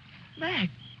 Mac,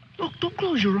 look, don't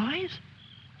close your eyes.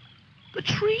 The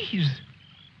trees.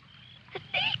 They're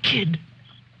naked.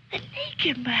 They're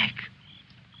naked, Mac.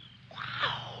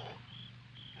 Wow.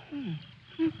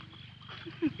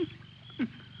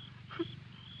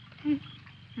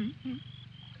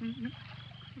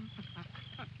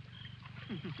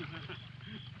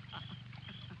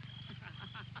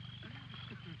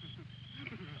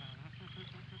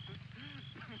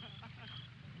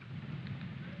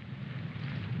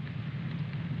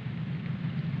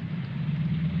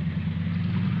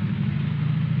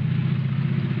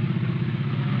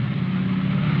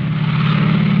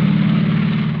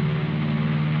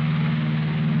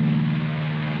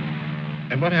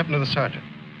 And what happened to the sergeant?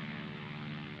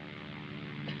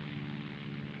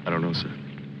 I don't know, sir.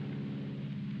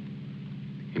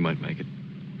 He might make it.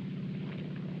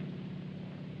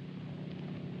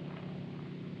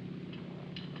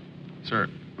 Sir,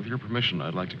 with your permission,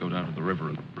 I'd like to go down to the river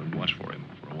and watch for him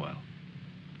for a while.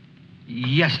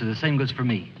 Yes, sir. The same goes for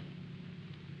me.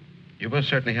 You most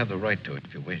certainly have the right to it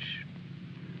if you wish.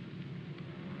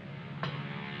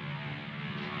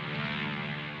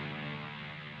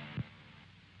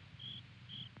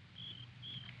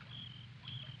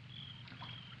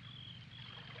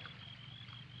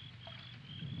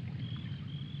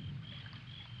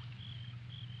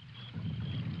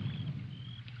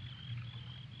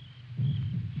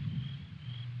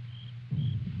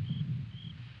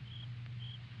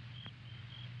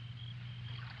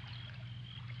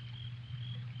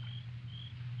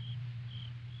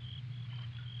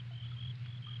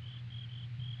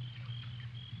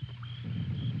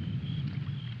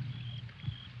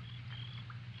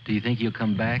 Do you think he'll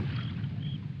come back?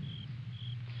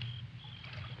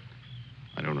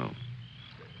 I don't know.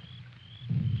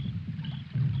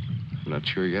 I'm not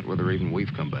sure yet whether even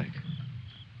we've come back.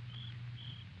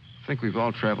 I think we've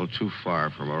all traveled too far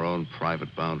from our own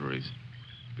private boundaries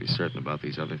to be certain about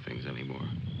these other things anymore.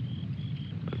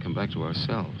 We'll come back to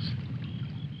ourselves.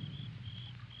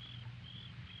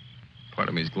 Part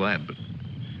of me's glad, but...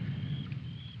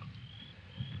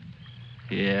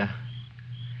 Yeah.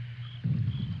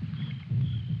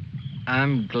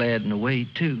 I'm glad in a way,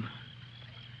 too.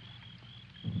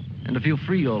 And I feel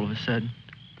free all of a sudden.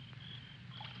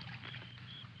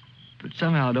 But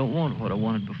somehow I don't want what I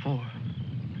wanted before.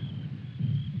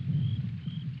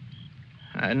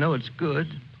 I know it's good.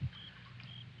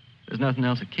 There's nothing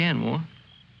else I can want.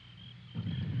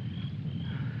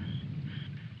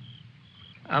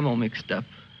 I'm all mixed up.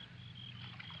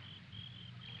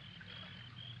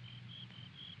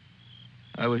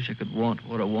 I wish I could want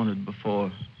what I wanted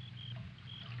before.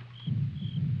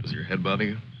 Does your head bother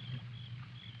you?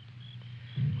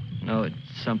 No, it's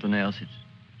something else. It's...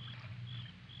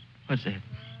 What's that?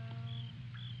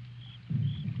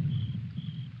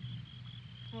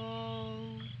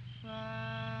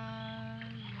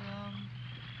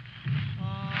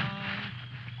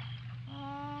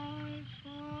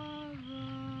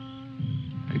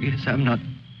 I guess I'm not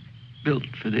built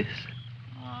for this.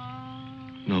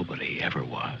 Nobody ever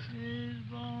was.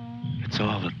 It's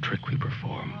all a trick we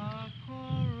perform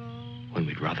when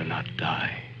we'd rather not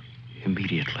die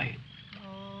immediately.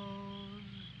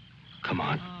 Come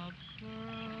on.